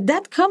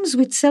that comes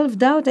with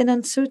self-doubt and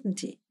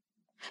uncertainty.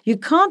 You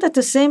can't at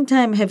the same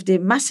time have the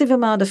massive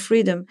amount of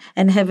freedom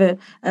and have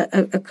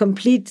a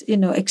complete,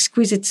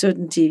 exquisite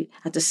certainty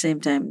at the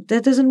same time.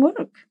 That doesn't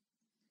work.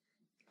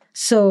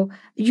 So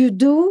you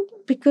do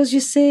because you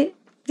say,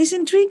 this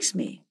intrigues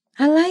me.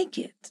 I like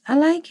it. I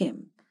like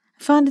him.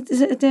 I found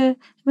there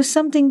was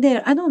something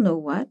there. I don't know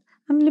what.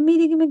 I'm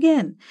meeting him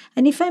again.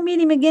 And if I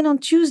meet him again on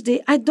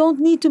Tuesday, I don't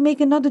need to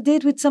make another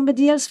date with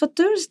somebody else for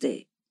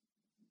Thursday.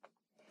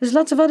 There's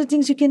lots of other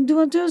things you can do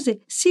on Thursday.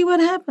 See what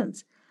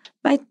happens.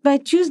 By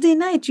Tuesday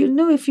night, you'll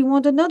know if you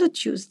want another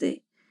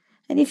Tuesday.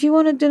 And if you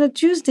want another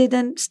Tuesday,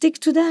 then stick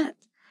to that.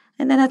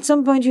 And then at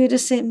some point, you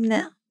just say,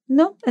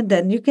 no. And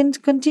then you can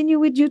continue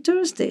with your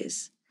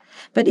Thursdays.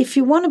 But if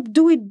you want to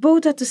do it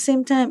both at the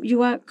same time,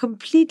 you are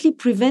completely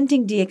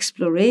preventing the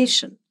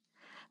exploration.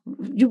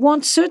 You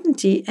want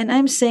certainty, and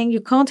I'm saying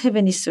you can't have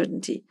any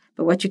certainty.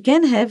 But what you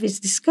can have is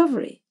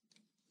discovery.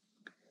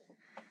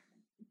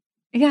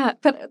 Yeah,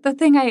 but the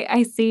thing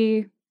I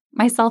see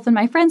myself and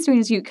my friends doing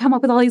is you come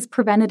up with all these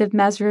preventative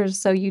measures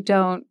so you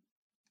don't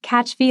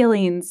catch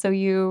feelings, so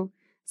you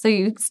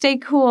stay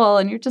cool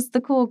and you're just the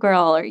cool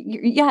girl, or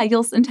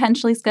you'll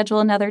intentionally schedule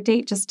another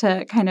date just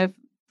to kind of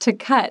to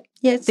cut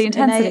the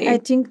intensity. And I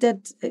think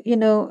that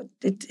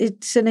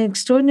it's an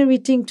extraordinary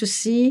thing to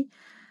see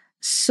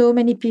so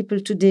many people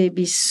today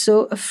be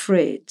so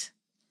afraid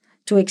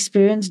to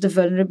experience the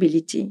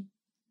vulnerability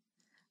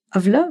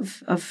of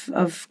love,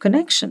 of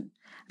connection.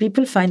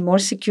 People find more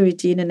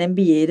security in an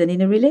MBA than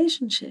in a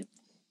relationship.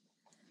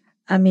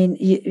 I mean,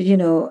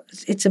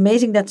 it's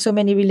amazing that so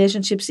many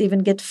relationships even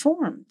get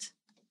formed.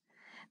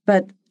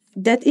 But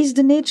that is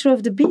the nature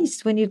of the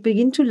beast. When you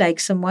begin to like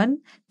someone,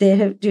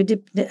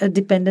 a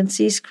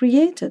dependency is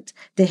created.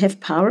 They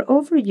have power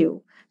over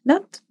you,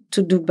 not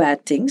to do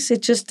bad things.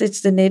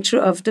 It's the nature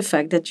of the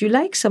fact that you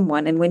like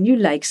someone. And when you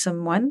like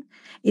someone,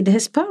 it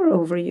has power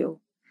over you.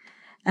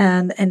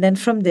 And then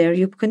from there,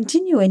 you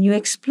continue and you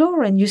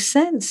explore and you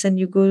sense and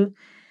you go.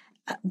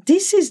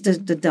 This is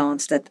the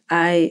dance that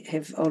I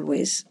have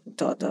always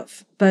thought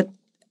of. But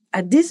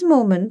at this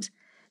moment,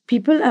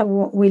 people are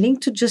willing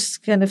to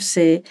just kind of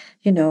say,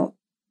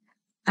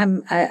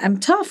 I'm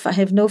tough. I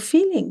have no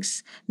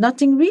feelings.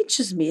 Nothing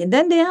reaches me. And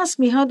then they ask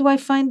me, how do I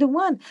find the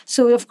one?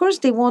 So, of course,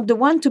 they want the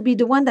one to be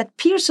the one that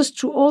pierces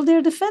through all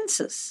their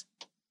defenses.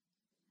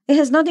 It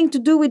has nothing to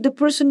do with the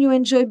person you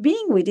enjoy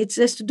being with. It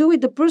has to do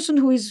with the person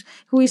who is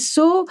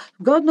so,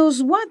 God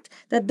knows what,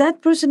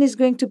 that person is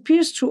going to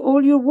pierce through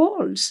all your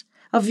walls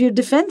of your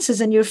defenses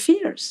and your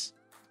fears.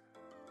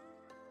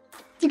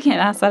 You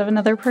can't ask that of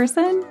another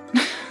person.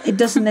 It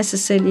doesn't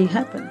necessarily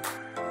happen.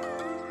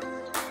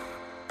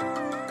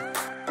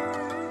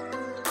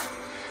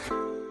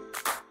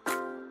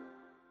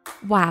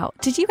 Wow.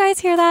 Did you guys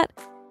hear that?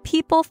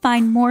 People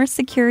find more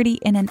security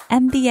in an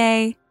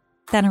MBA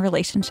than a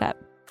relationship.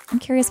 I'm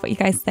curious what you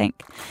guys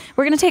think.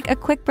 We're going to take a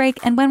quick break,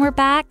 and when we're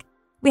back,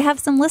 we have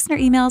some listener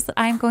emails that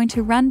I'm going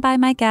to run by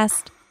my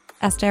guest,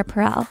 Esther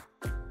Perel.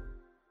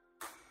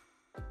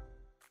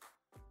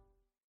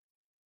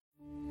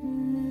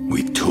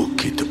 We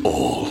took it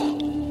all.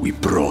 We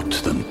brought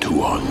them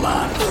to our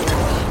land.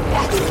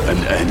 An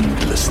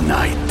endless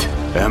night,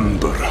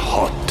 ember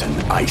hot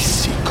and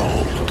icy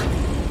cold.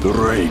 The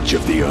rage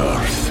of the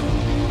earth.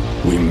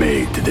 We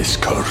made this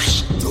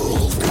curse.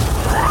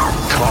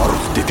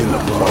 Carved it in the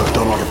blood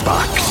on our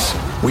backs.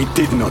 We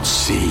did not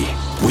see.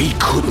 We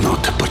could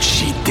not, but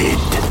she did.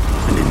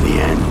 And in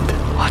the end,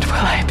 what will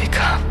I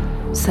become?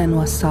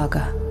 Senua's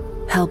Saga.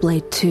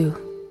 Hellblade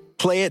 2.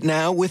 Play it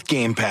now with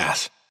Game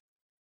Pass.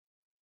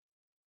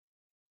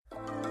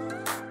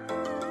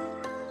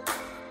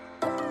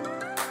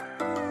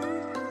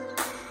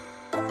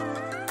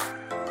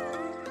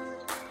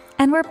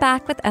 And we're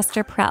back with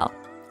Esther Perel,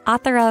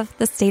 author of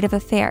The State of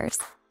Affairs.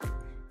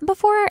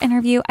 Before our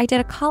interview, I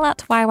did a call out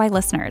to YY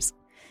listeners,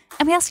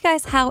 and we asked you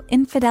guys how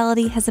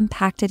infidelity has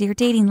impacted your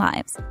dating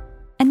lives.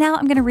 And now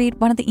I'm going to read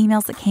one of the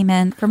emails that came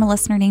in from a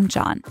listener named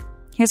John.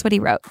 Here's what he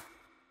wrote.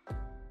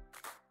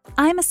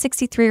 I'm a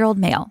 63-year-old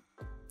male,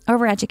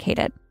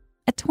 overeducated.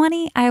 At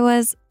 20, I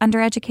was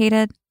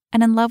undereducated,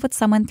 and in love with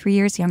someone 3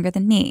 years younger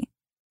than me.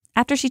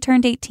 After she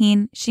turned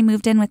 18, she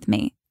moved in with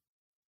me.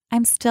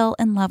 I'm still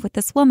in love with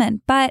this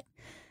woman, but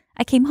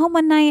I came home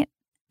one night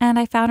and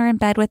I found her in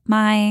bed with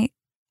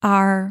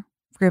our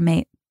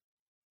roommate.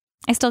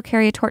 I still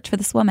carry a torch for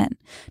this woman,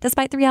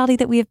 despite the reality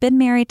that we have been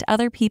married to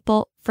other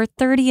people for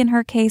 30 in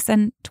her case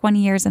and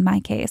 20 years in my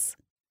case.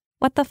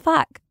 What the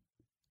fuck?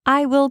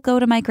 I will go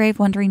to my grave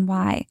wondering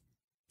why.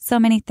 So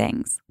many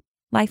things,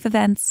 life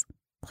events,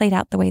 played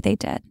out the way they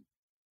did.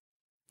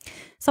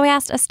 So I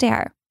asked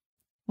Esther,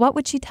 what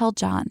would she tell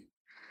John?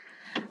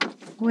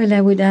 Well,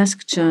 I would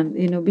ask John,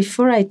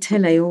 before I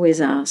tell, I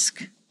always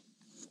ask.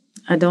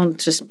 I don't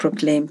just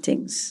proclaim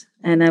things.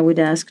 And I would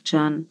ask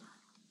John,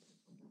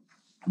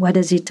 what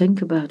does he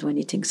think about when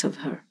he thinks of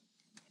her?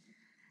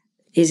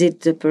 Is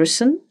it the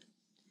person?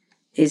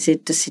 Is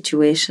it the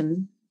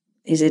situation?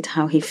 Is it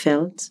how he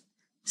felt?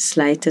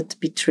 Slighted,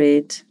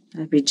 betrayed,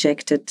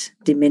 rejected,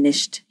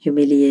 diminished,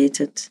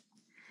 humiliated?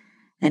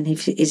 And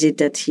is it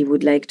that he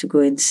would like to go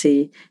and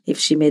see if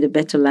she made a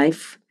better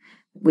life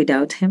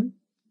without him?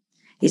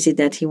 Is it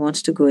that he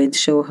wants to go and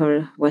show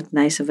her what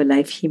nice of a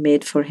life he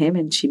made for him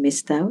and she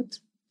missed out?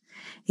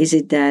 Is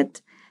it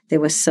that there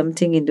was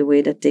something in the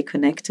way that they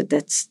connected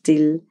that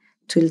still,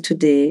 till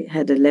today,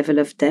 had a level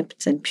of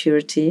depth and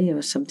purity,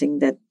 or something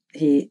that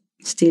he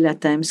still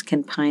at times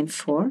can pine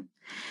for?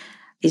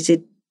 Is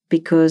it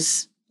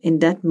because in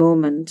that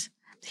moment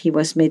he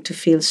was made to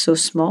feel so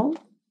small?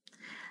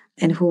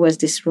 And who was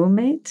this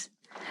roommate?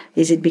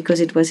 Is it because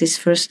it was his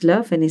first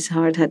love and his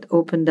heart had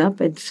opened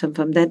up, and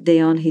from that day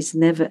on he's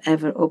never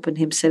ever opened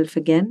himself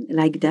again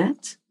like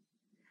that?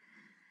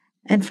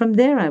 And from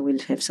there I will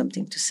have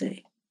something to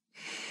say.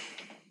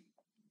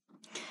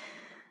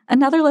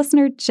 Another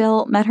listener,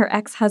 Jill, met her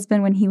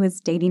ex-husband when he was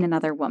dating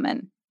another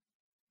woman.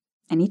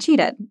 And he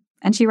cheated.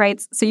 And she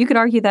writes, so you could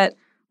argue that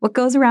what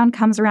goes around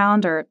comes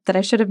around, or that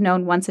I should have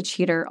known once a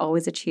cheater,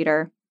 always a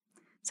cheater.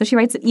 So she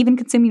writes that even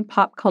consuming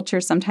pop culture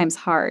is sometimes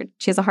hard.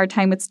 She has a hard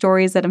time with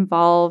stories that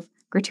involve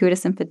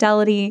gratuitous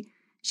infidelity.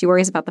 She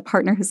worries about the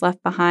partner who's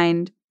left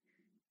behind.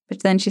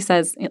 But then she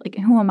says, like,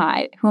 who am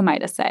I? Who am I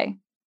to say?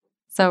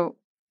 So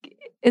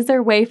is there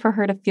a way for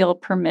her to feel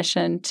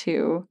permission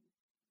to,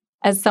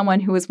 as someone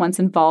who was once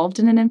involved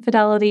in an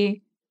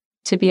infidelity,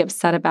 to be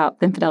upset about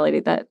the infidelity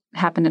that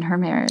happened in her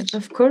marriage?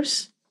 Of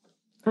course.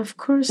 Of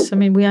course. I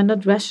mean, we are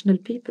not rational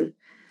people.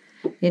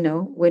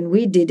 When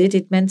we did it,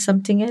 it meant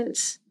something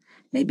else.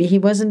 Maybe he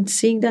wasn't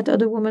seeing that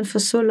other woman for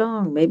so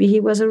long. Maybe he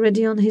was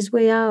already on his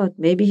way out.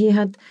 Maybe he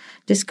had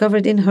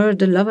discovered in her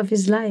the love of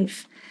his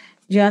life.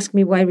 You ask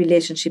me why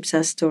relationships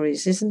are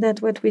stories. Isn't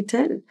that what we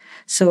tell?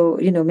 So,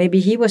 maybe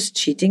he was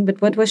cheating,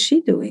 but what was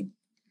she doing?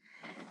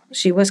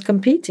 She was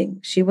competing.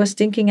 She was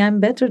thinking, I'm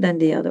better than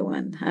the other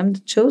one. I'm the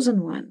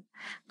chosen one.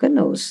 God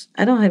knows.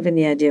 I don't have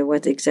any idea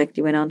what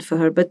exactly went on for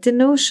her. But the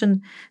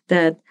notion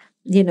that,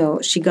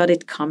 she got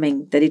it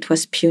coming, that it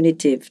was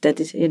punitive, that,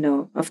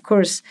 of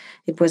course,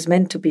 it was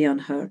meant to be on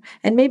her.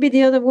 And maybe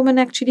the other woman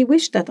actually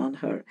wished that on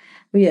her.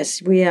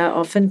 Yes, we are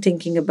often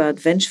thinking about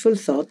vengeful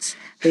thoughts.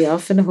 We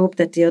often hope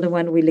that the other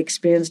one will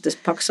experience the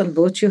pox on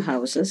both your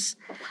houses.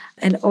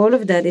 And all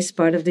of that is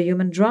part of the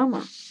human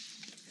drama.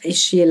 Is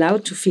she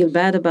allowed to feel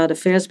bad about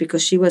affairs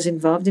because she was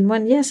involved in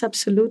one? Yes,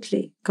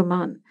 absolutely. Come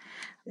on.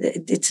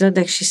 It's not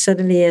like she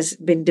suddenly has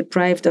been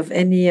deprived of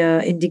any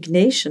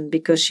indignation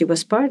because she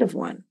was part of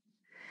one.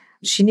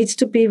 She needs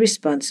to be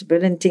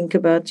responsible and think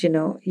about,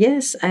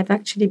 yes, I've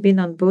actually been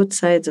on both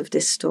sides of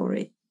this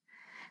story.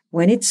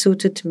 When it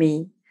suited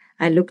me,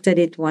 I looked at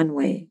it one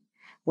way.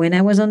 When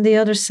I was on the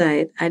other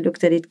side, I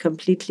looked at it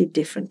completely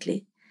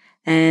differently.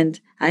 And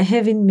I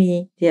have in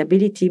me the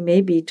ability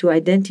maybe to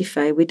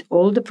identify with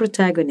all the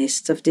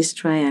protagonists of this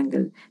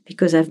triangle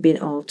because I've been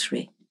all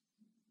three.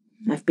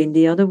 I've been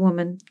the other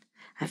woman,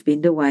 I've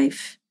been the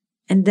wife.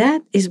 And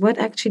that is what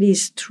actually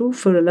is true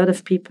for a lot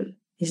of people,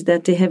 is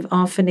that they have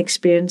often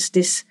experienced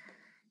this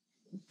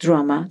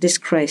drama, this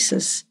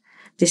crisis,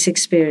 this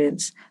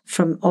experience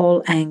from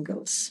all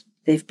angles.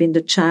 They've been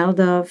the child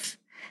of,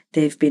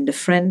 they've been the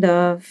friend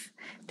of,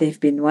 they've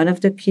been one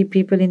of the key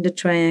people in the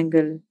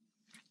triangle.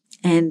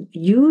 And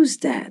use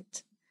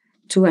that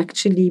to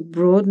actually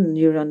broaden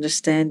your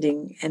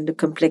understanding and the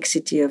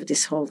complexity of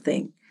this whole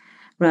thing,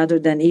 rather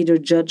than either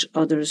judge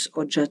others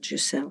or judge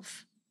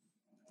yourself.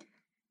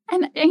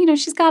 And,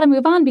 she's got to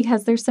move on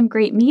because there's some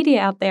great media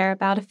out there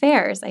about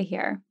affairs, I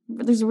hear.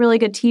 There's a really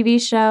good TV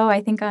show,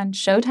 I think, on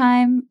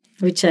Showtime.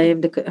 Which I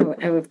have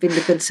been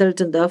the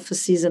consultant of for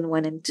season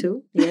 1 and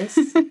 2, yes.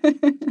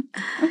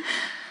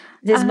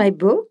 There's my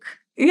book.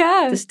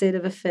 Yeah. The State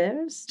of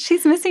Affairs.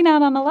 She's missing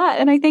out on a lot.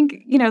 And I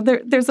think,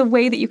 there's a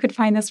way that you could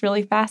find this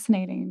really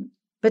fascinating.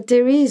 But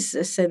there is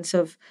a sense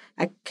of,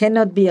 I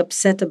cannot be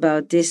upset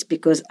about this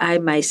because I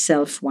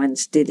myself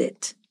once did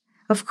it.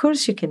 Of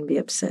course you can be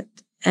upset.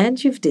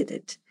 And you've did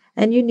it.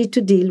 And you need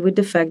to deal with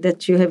the fact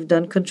that you have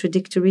done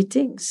contradictory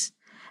things.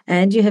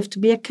 And you have to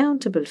be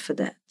accountable for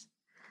that.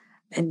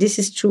 And this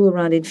is true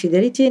around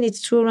infidelity, and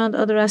it's true around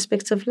other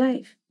aspects of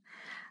life.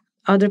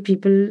 Other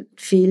people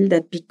feel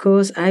that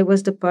because I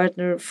was the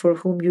partner for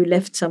whom you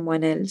left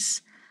someone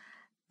else,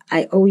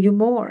 I owe you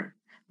more.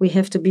 We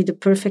have to be the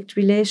perfect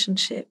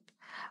relationship.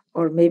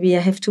 Or maybe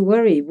I have to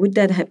worry, would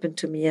that happen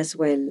to me as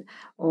well?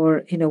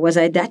 Or, was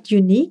I that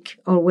unique?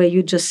 Or were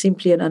you just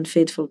simply an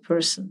unfaithful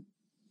person?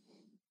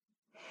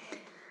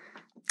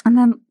 And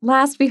then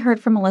last we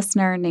heard from a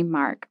listener named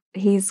Mark.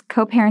 He's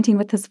co-parenting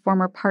with his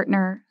former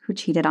partner who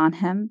cheated on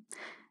him.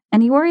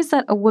 And he worries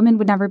that a woman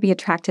would never be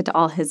attracted to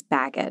all his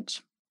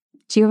baggage.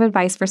 Do you have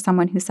advice for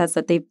someone who says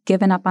that they've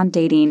given up on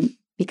dating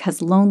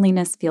because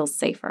loneliness feels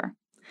safer?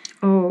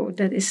 Oh,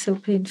 that is so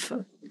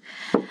painful.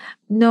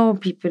 No,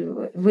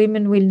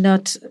 women will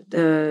not,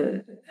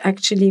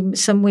 actually,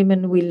 some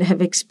women will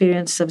have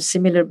experienced some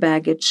similar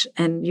baggage,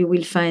 and you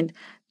will find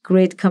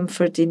great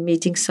comfort in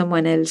meeting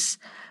someone else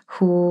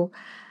who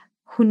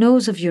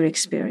knows of your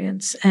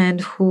experience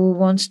and who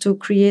wants to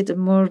create a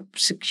more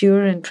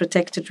secure and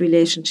protected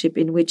relationship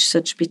in which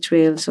such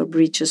betrayals or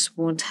breaches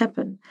won't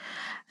happen.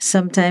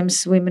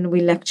 Sometimes women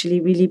will actually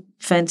really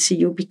fancy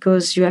you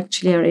because you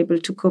actually are able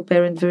to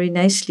co-parent very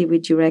nicely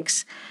with your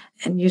ex,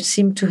 and you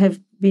seem to have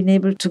been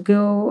able to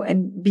go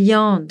and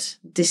beyond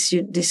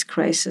this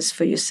crisis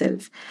for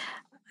yourself.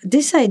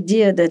 This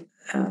idea that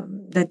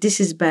this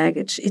is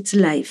baggage, it's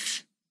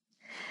life.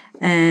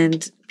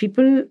 And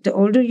people, the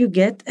older you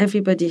get,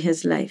 everybody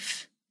has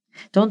life.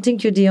 Don't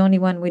think you're the only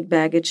one with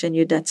baggage and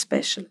you're that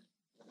special.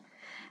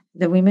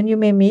 The women you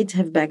may meet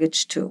have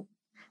baggage too.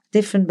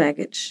 Different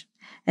baggage.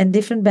 And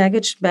different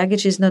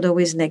baggage is not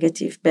always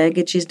negative.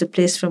 Baggage is the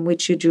place from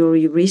which you draw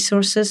your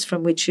resources,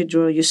 from which you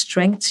draw your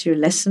strengths, your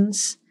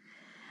lessons.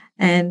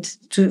 And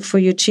for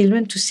your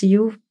children to see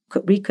you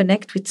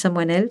reconnect with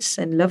someone else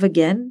and love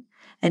again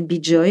and be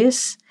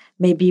joyous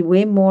may be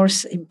way more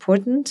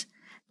important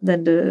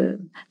than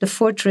the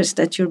fortress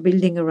that you're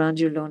building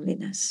around your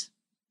loneliness.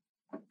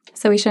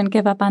 So we shouldn't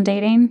give up on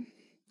dating?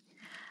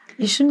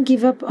 You shouldn't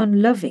give up on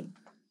loving.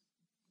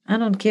 I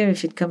don't care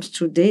if it comes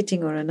through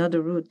dating or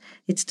another route.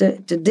 It's the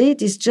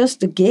date is just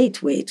the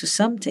gateway to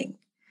something.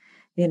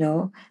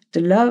 The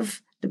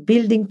love, the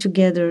building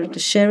together, the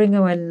sharing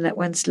of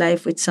one's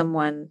life with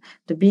someone,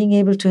 the being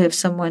able to have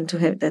someone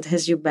that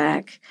has your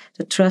back,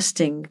 the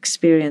trusting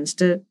experience,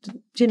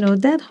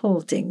 that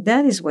whole thing.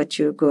 That is what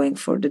you're going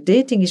for. The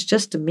dating is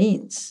just a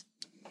means.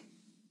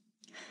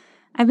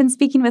 I've been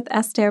speaking with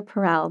Esther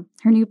Perel.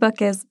 Her new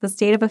book is The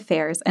State of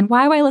Affairs. And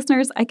YY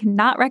listeners, I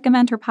cannot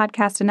recommend her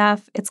podcast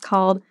enough. It's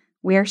called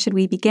Where Should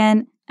We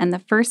Begin? And the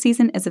first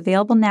season is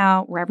available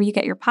now wherever you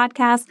get your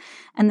podcasts.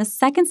 And the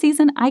second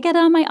season, I get it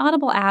on my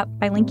Audible app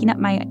by linking up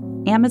my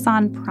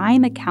Amazon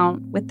Prime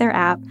account with their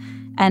app.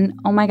 And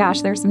oh my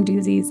gosh, there's some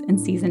doozies in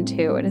season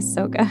 2. It is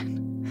so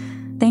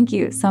good. Thank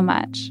you so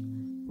much.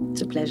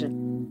 It's a pleasure.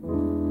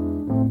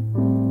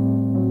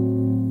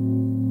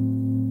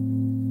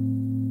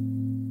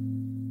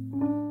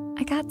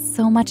 I got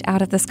so much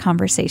out of this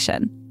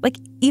conversation, like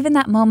even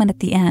that moment at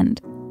the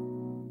end.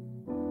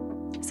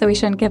 So we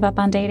shouldn't give up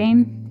on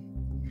dating?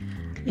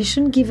 You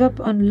shouldn't give up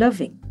on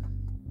loving.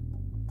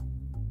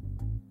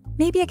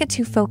 Maybe I get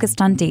too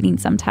focused on dating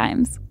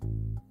sometimes.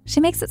 She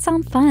makes it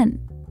sound fun.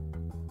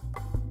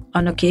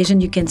 On occasion,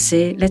 you can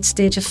say, let's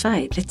stage a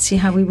fight. Let's see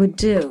how we would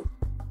do.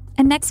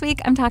 And next week,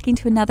 I'm talking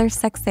to another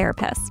sex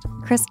therapist,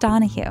 Chris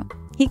Donahue.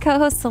 He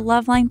co-hosts the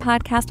Loveline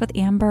podcast with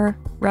Amber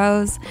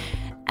Rose.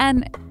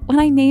 And when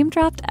I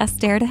name-dropped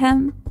Esther to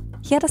him,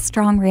 he had a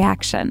strong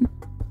reaction.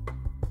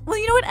 Well,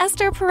 you know what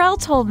Esther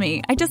Perel told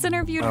me? I just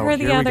interviewed her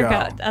the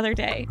other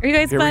day. Are you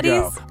guys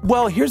buddies?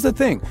 Well, here's the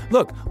thing.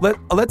 Look,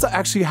 let's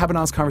actually have an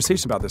honest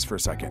conversation about this for a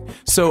second.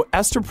 So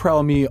Esther Perel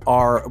and me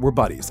we're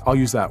buddies. I'll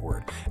use that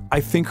word.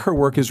 I think her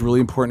work is really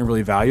important and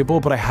really valuable,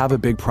 but I have a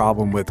big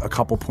problem with a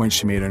couple points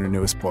she made in her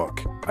newest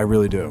book. I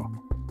really do.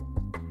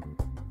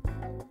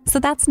 So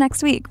that's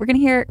next week. We're going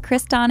to hear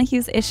Chris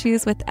Donahue's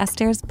issues with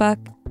Esther's book,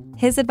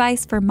 his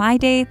advice for my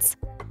dates,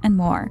 and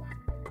more.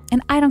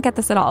 And I don't get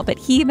this at all, but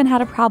he even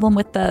had a problem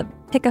with the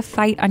pick a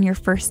fight on your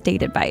first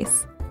date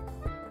advice.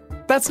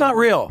 That's not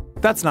real.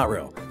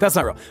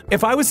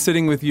 If I was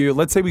sitting with you,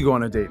 let's say we go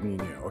on a date, me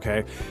and you,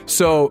 okay?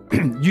 So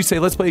you say,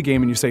 let's play a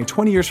game, and you say,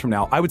 20 years from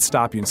now, I would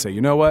stop you and say, you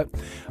know what?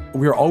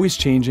 We're always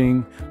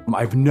changing.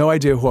 I have no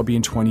idea who I'll be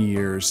in 20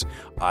 years.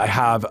 I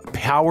have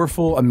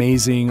powerful,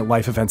 amazing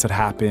life events that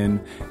happen,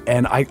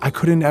 and I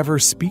couldn't ever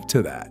speak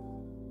to that.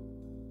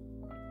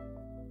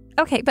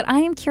 Okay, but I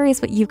am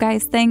curious what you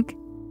guys think.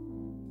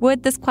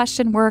 Would this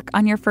question work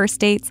on your first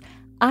dates?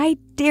 I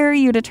dare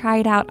you to try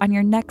it out on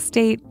your next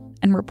date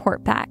and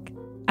report back.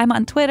 I'm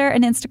on Twitter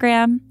and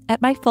Instagram at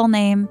my full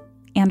name,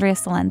 Andrea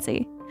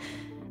Silenzi.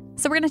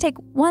 So we're going to take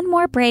one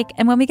more break,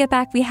 and when we get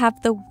back, we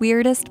have the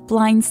weirdest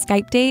blind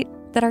Skype date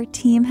that our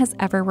team has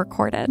ever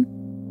recorded.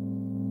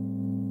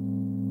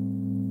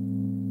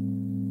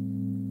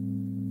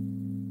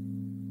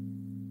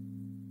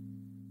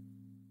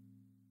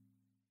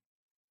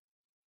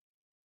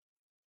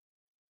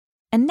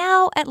 And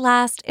now, at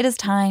last, it is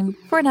time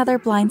for another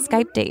blind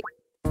Skype date.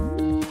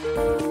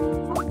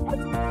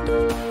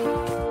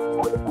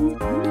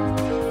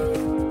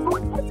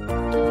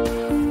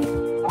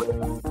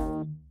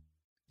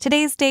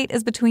 Today's date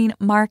is between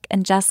Mark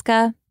and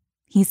Jessica.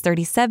 He's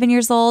 37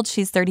 years old,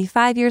 she's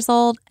 35 years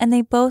old, and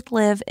they both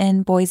live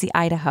in Boise,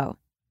 Idaho.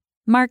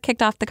 Mark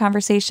kicked off the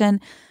conversation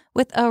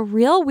with a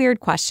real weird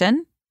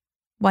question,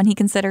 one he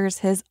considers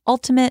his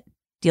ultimate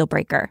deal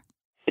breaker.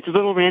 It's a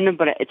little random,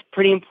 but it's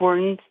pretty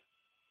important,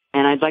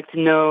 and I'd like to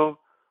know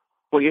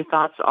what your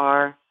thoughts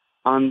are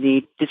on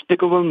the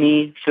Despicable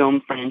Me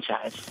film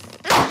franchise.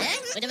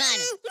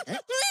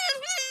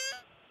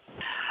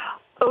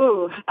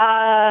 Oh,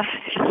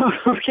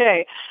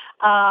 okay.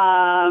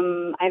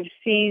 I've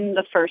seen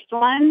the first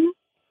one,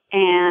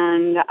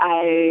 and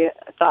I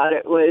thought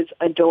it was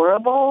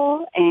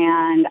adorable,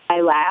 and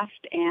I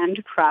laughed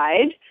and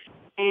cried,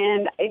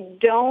 and I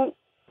don't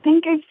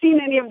think I've seen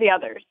any of the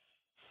others.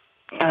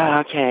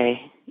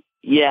 Okay.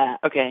 Yeah,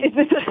 okay.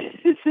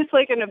 Is this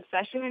like an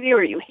obsession with you,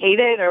 or you hate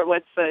it, or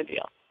what's the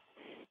deal?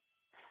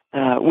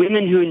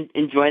 Women who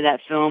enjoy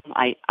that film,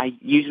 I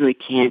usually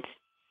can't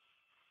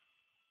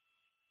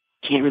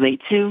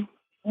relate to.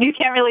 You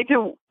can't relate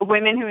to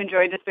women who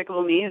enjoy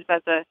Despicable Me? Is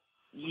that the...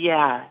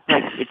 Yeah,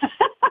 like it's...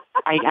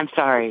 I'm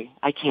sorry.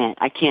 I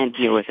can't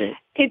deal with it.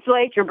 It's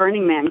like your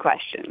Burning Man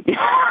question.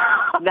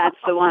 That's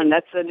the one.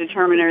 That's the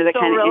determiner that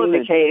So kind of relevant.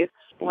 indicates.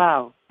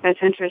 Wow. That's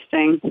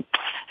interesting.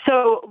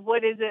 So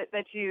what is it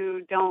that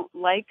you don't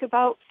like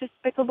about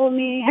Despicable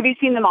Me? Have you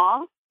seen them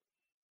all?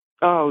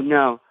 Oh,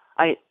 no.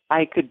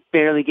 I could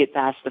barely get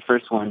past the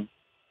first one.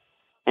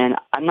 And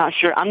I'm not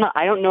sure.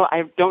 I don't know.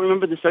 I don't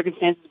remember the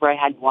circumstances where I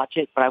had to watch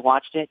it, but I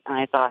watched it, and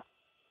I thought,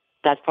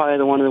 that's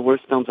probably one of the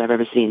worst films I've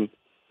ever seen.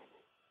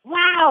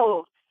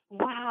 Wow.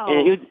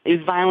 And it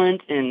was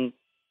violent, and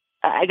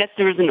I guess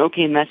there was an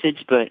okay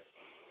message, but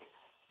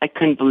I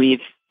couldn't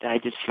believe that I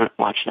just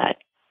watched that.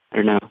 I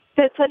don't know.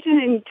 That's such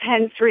an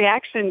intense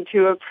reaction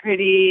to a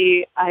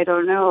pretty, I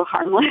don't know,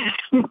 harmless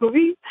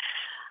movie.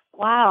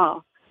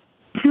 Wow.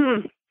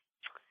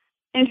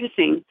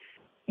 Interesting.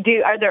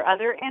 Are there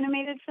other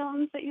animated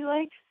films that you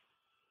like?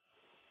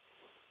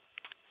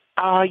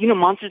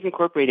 Monsters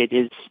Incorporated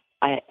is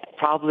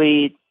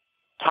probably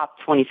top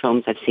 20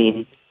 films I've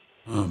seen.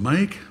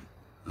 Mike,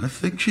 I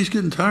think she's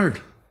getting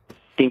tired.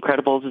 The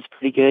Incredibles is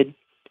pretty good.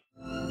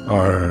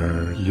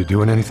 Are you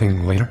doing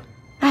anything later?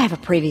 I have a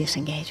previous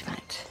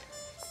engagement.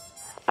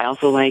 I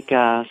also like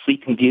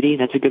Sleeping Beauty.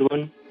 That's a good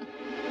one.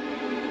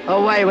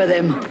 Away with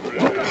him.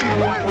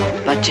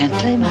 But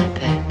gently, my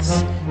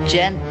pets.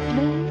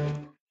 Gently.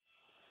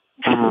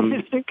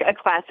 A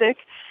classic.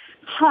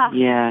 Huh.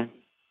 Yeah.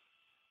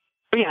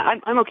 But yeah,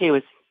 I'm okay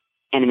with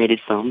animated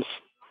films.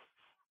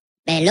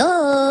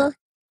 Hello.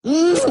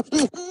 Hey,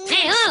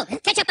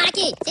 ketchup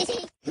aquí.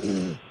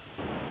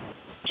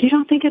 You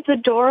don't think it's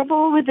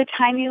adorable with the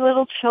tiny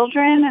little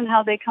children and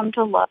how they come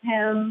to love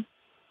him?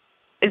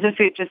 Is it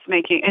just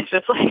it's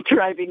just like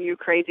driving you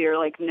crazy, or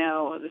like,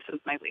 no, this is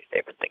my least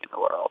favorite thing in the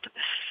world?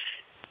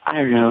 I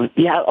don't know.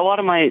 Yeah, a lot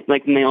of my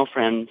male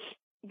friends.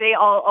 They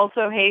all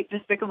also hate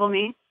Despicable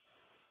Me?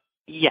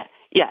 Yeah,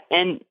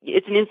 and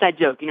it's an inside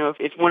joke.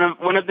 If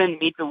one of them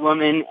meets a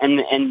woman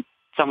and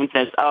someone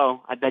says,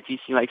 "Oh, I bet you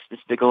she likes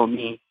Despicable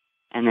Me,"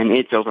 and then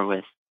it's over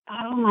with.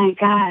 Oh my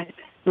God!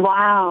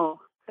 Wow,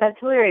 that's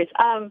hilarious.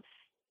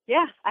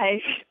 Yeah,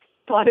 I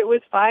thought it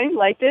was fine,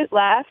 liked it,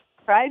 laughed,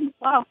 cried.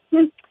 Wow,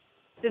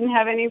 didn't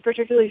have any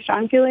particularly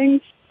strong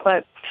feelings.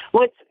 But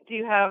do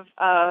you have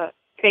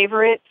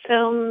favorite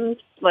films,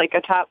 like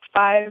a top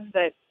 5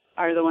 that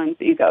are the ones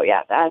that you go,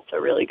 yeah, that's a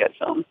really good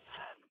film?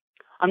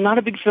 I'm not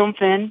a big film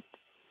fan,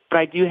 but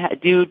I do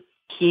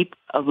keep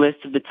a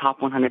list of the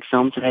top 100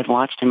 films that I've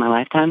watched in my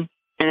lifetime.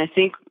 And I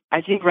think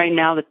right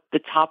now that the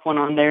top one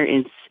on there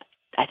is,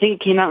 I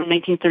think it came out in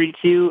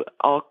 1932,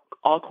 All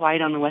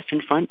Quiet on the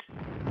Western Front.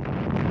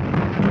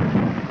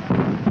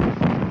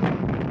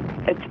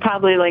 It's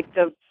probably like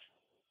the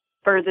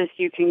furthest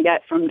you can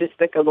get from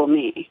Despicable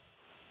Me.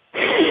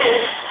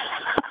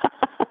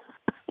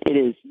 It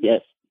is,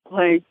 yes.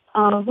 Like,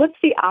 what's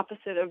the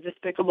opposite of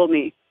Despicable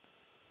Me?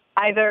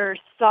 Either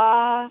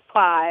Saw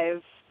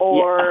 5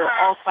 or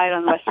All Quiet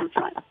on the Western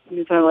Front.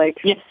 These are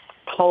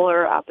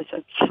polar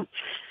opposites. Do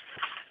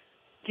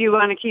you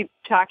want to keep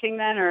talking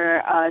then,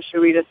 or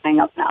should we just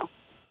hang up now?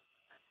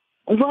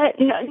 What?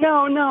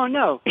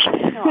 No.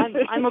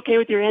 I'm okay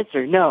with your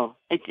answer. No,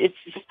 it's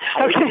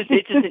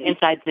just an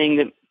inside thing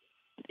that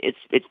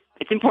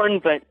it's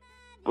important, but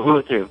we'll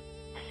go through.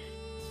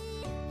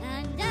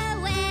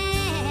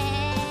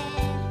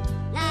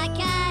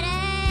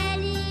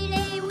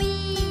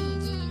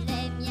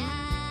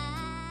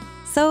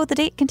 So the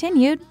date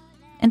continued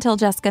until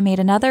Jessica made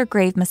another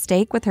grave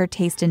mistake with her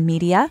taste in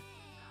media.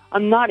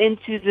 I'm not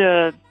into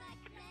the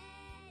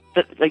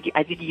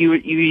I think you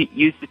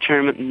used the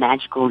term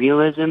magical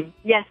realism.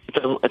 Yes.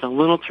 It's a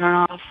little turn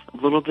off, a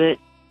little bit.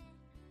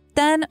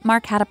 Then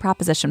Mark had a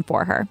proposition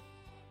for her.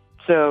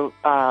 So,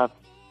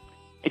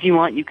 if you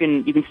want, you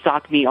can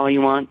stalk me all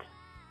you want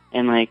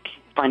and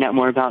find out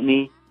more about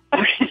me.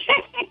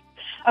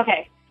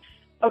 Okay.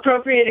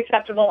 Appropriate,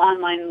 acceptable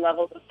online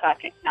levels of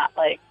stalking, not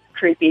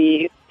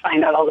creepy,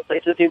 find out all the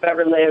places you've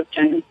ever lived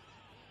and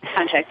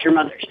contact your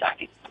mother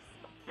stalking.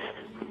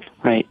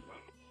 Right.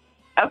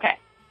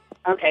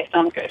 Okay,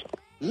 sounds good.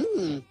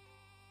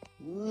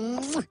 Le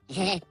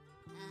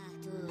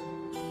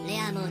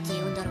amo, ti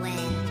Underwear.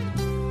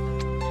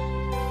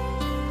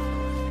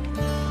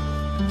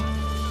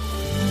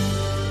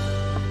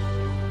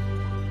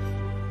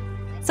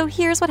 So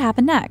here's what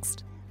happened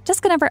next.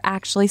 Jessica never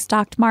actually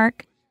stalked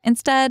Mark.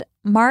 Instead,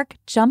 Mark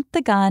jumped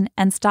the gun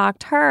and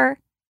stalked her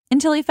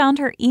until he found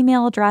her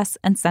email address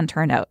and sent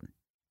her a note.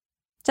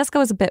 Jessica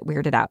was a bit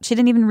weirded out. She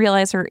didn't even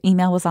realize her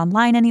email was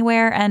online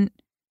anywhere, and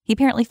he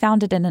apparently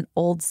found it in an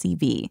old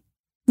CV.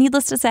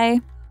 Needless to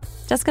say,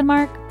 Jessica and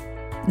Mark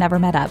never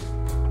met up.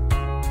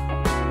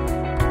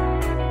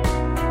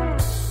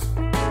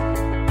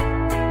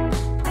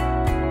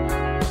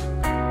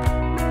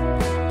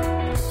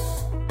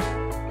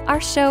 Our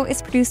show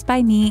is produced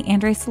by me,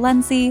 Andrea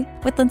Silenzi,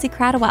 with Lindsay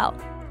Cradwell.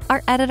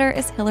 Our editor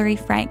is Hillary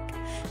Frank.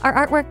 Our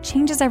artwork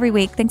changes every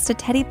week thanks to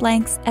Teddy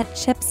Blanks at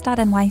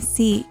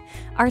chips.nyc.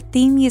 Our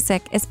theme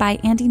music is by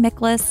Andy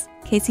Miklas,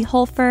 Casey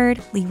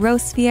Holford, Lee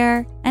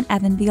Rosefier, and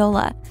Evan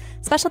Viola.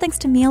 Special thanks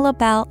to Mia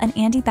Lobel and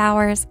Andy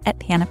Bowers at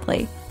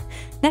Panoply.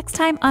 Next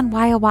time on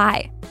Why Oh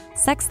Why,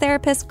 sex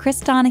therapist Chris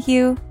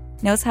Donahue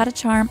knows how to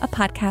charm a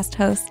podcast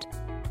host.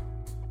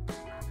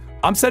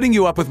 I'm setting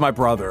you up with my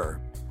brother.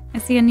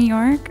 Is he in New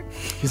York?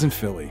 He's in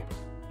Philly.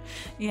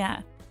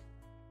 Yeah.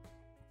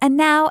 And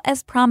now,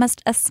 as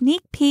promised, a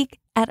sneak peek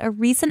at a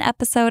recent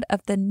episode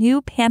of the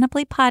new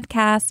Panoply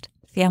podcast,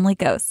 Family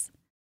Ghosts.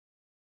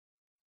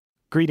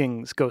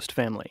 Greetings, Ghost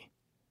family.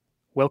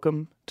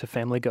 Welcome to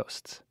Family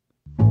Ghosts.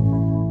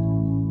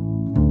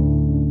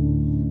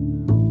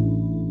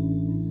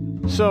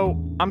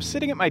 So, I'm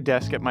sitting at my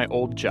desk at my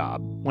old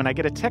job when I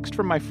get a text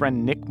from my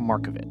friend Nick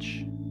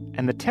Markovich.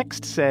 And the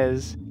text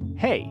says,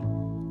 "Hey,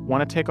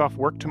 want to take off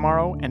work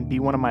tomorrow and be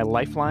one of my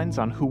lifelines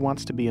on Who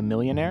Wants to Be a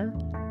Millionaire?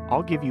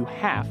 I'll give you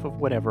half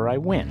of whatever I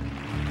win."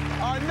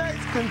 Our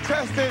next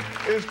contestant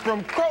is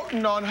from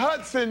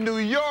Croton-on-Hudson, New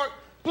York.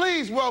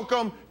 Please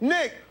welcome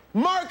Nick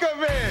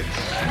Markovich.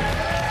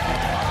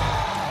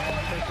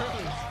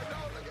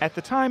 At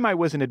the time, I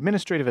was an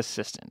administrative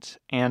assistant,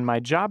 and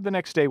my job the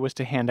next day was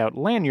to hand out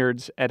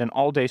lanyards at an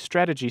all-day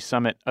strategy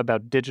summit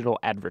about digital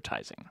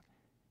advertising.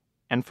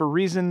 And for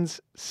reasons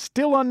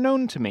still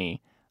unknown to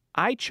me,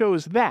 I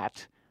chose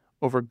that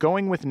over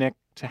going with Nick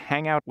to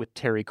hang out with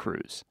Terry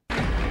Crews.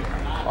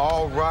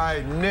 All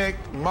right, Nick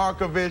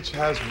Markovich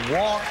has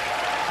walked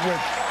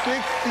with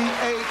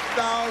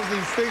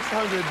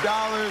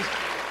 $68,600.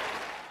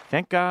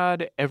 Thank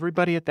God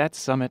everybody at that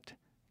summit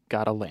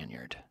got a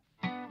lanyard.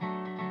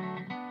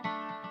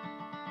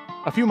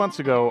 A few months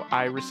ago,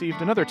 I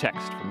received another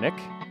text from Nick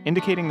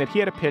indicating that he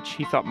had a pitch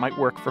he thought might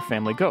work for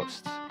Family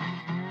Ghosts.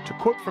 To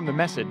quote from the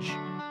message,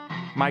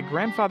 "My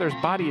grandfather's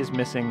body is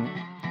missing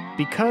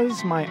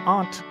because my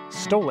aunt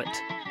stole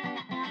it."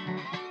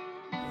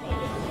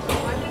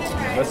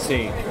 Let's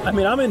see. I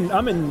mean,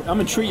 I'm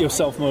in treat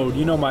yourself mode.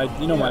 You know my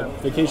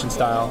vacation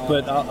style,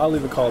 but I'll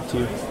leave a call up to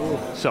you.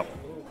 So,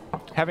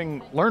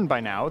 having learned by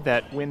now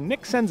that when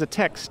Nick sends a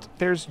text,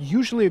 there's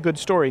usually a good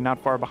story not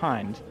far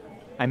behind,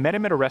 I met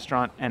him at a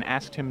restaurant and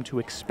asked him to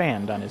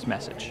expand on his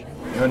message.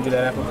 You want to do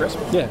that apple crisp?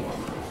 Yeah.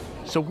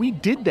 So we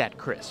did that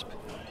crisp.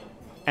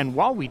 And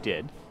while we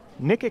did,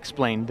 Nick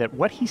explained that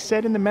what he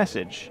said in the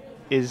message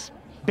is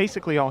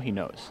basically all he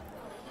knows.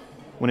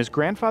 When his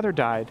grandfather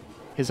died,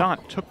 his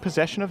aunt took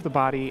possession of the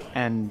body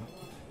and,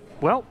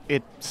 well,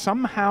 it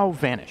somehow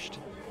vanished.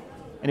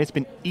 And it's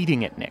been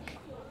eating at Nick,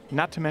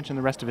 not to mention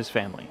the rest of his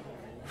family,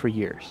 for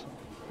years.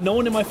 No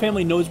one in my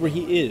family knows where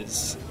he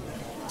is,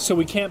 so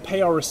we can't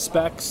pay our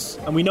respects.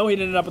 And we know he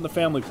didn't end up in the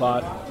family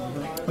plot.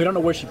 We don't know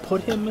where she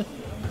put him.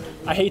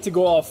 I hate to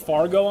go all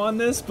Fargo on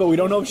this, but we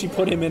don't know if she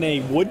put him in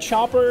a wood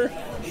chopper.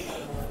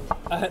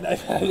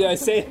 I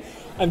say,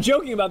 I'm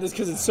joking about this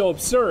because it's so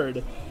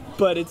absurd,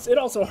 but it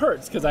also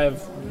hurts because I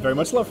have very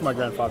much love for my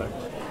grandfather.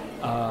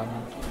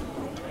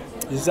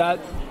 Does that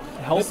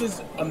help? This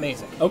is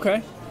amazing.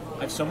 Okay.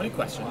 I have so many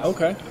questions.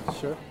 Okay,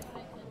 sure.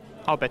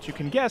 I'll bet you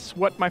can guess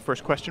what my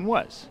first question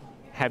was.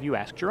 Have you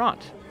asked your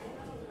aunt?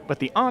 But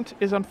the aunt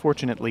is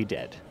unfortunately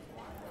dead.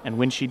 And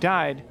when she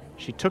died,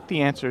 she took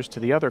the answers to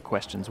the other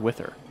questions with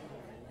her.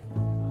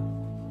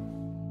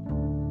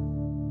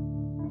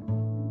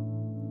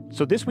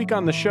 So this week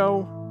on the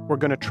show, we're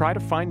going to try to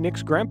find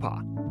Nick's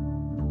grandpa.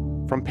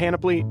 From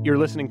Panoply, you're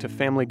listening to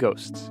Family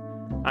Ghosts.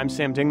 I'm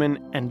Sam Dingman,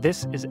 and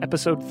this is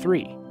episode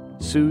 3,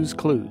 Sue's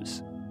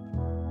Clues.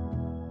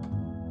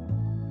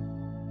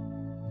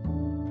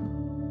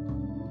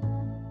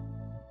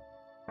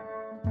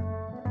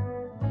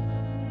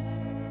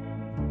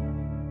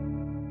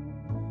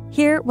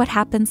 Hear what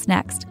happens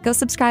next. Go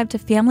subscribe to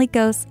Family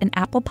Ghosts in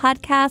Apple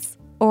Podcasts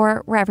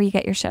or wherever you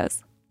get your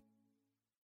shows.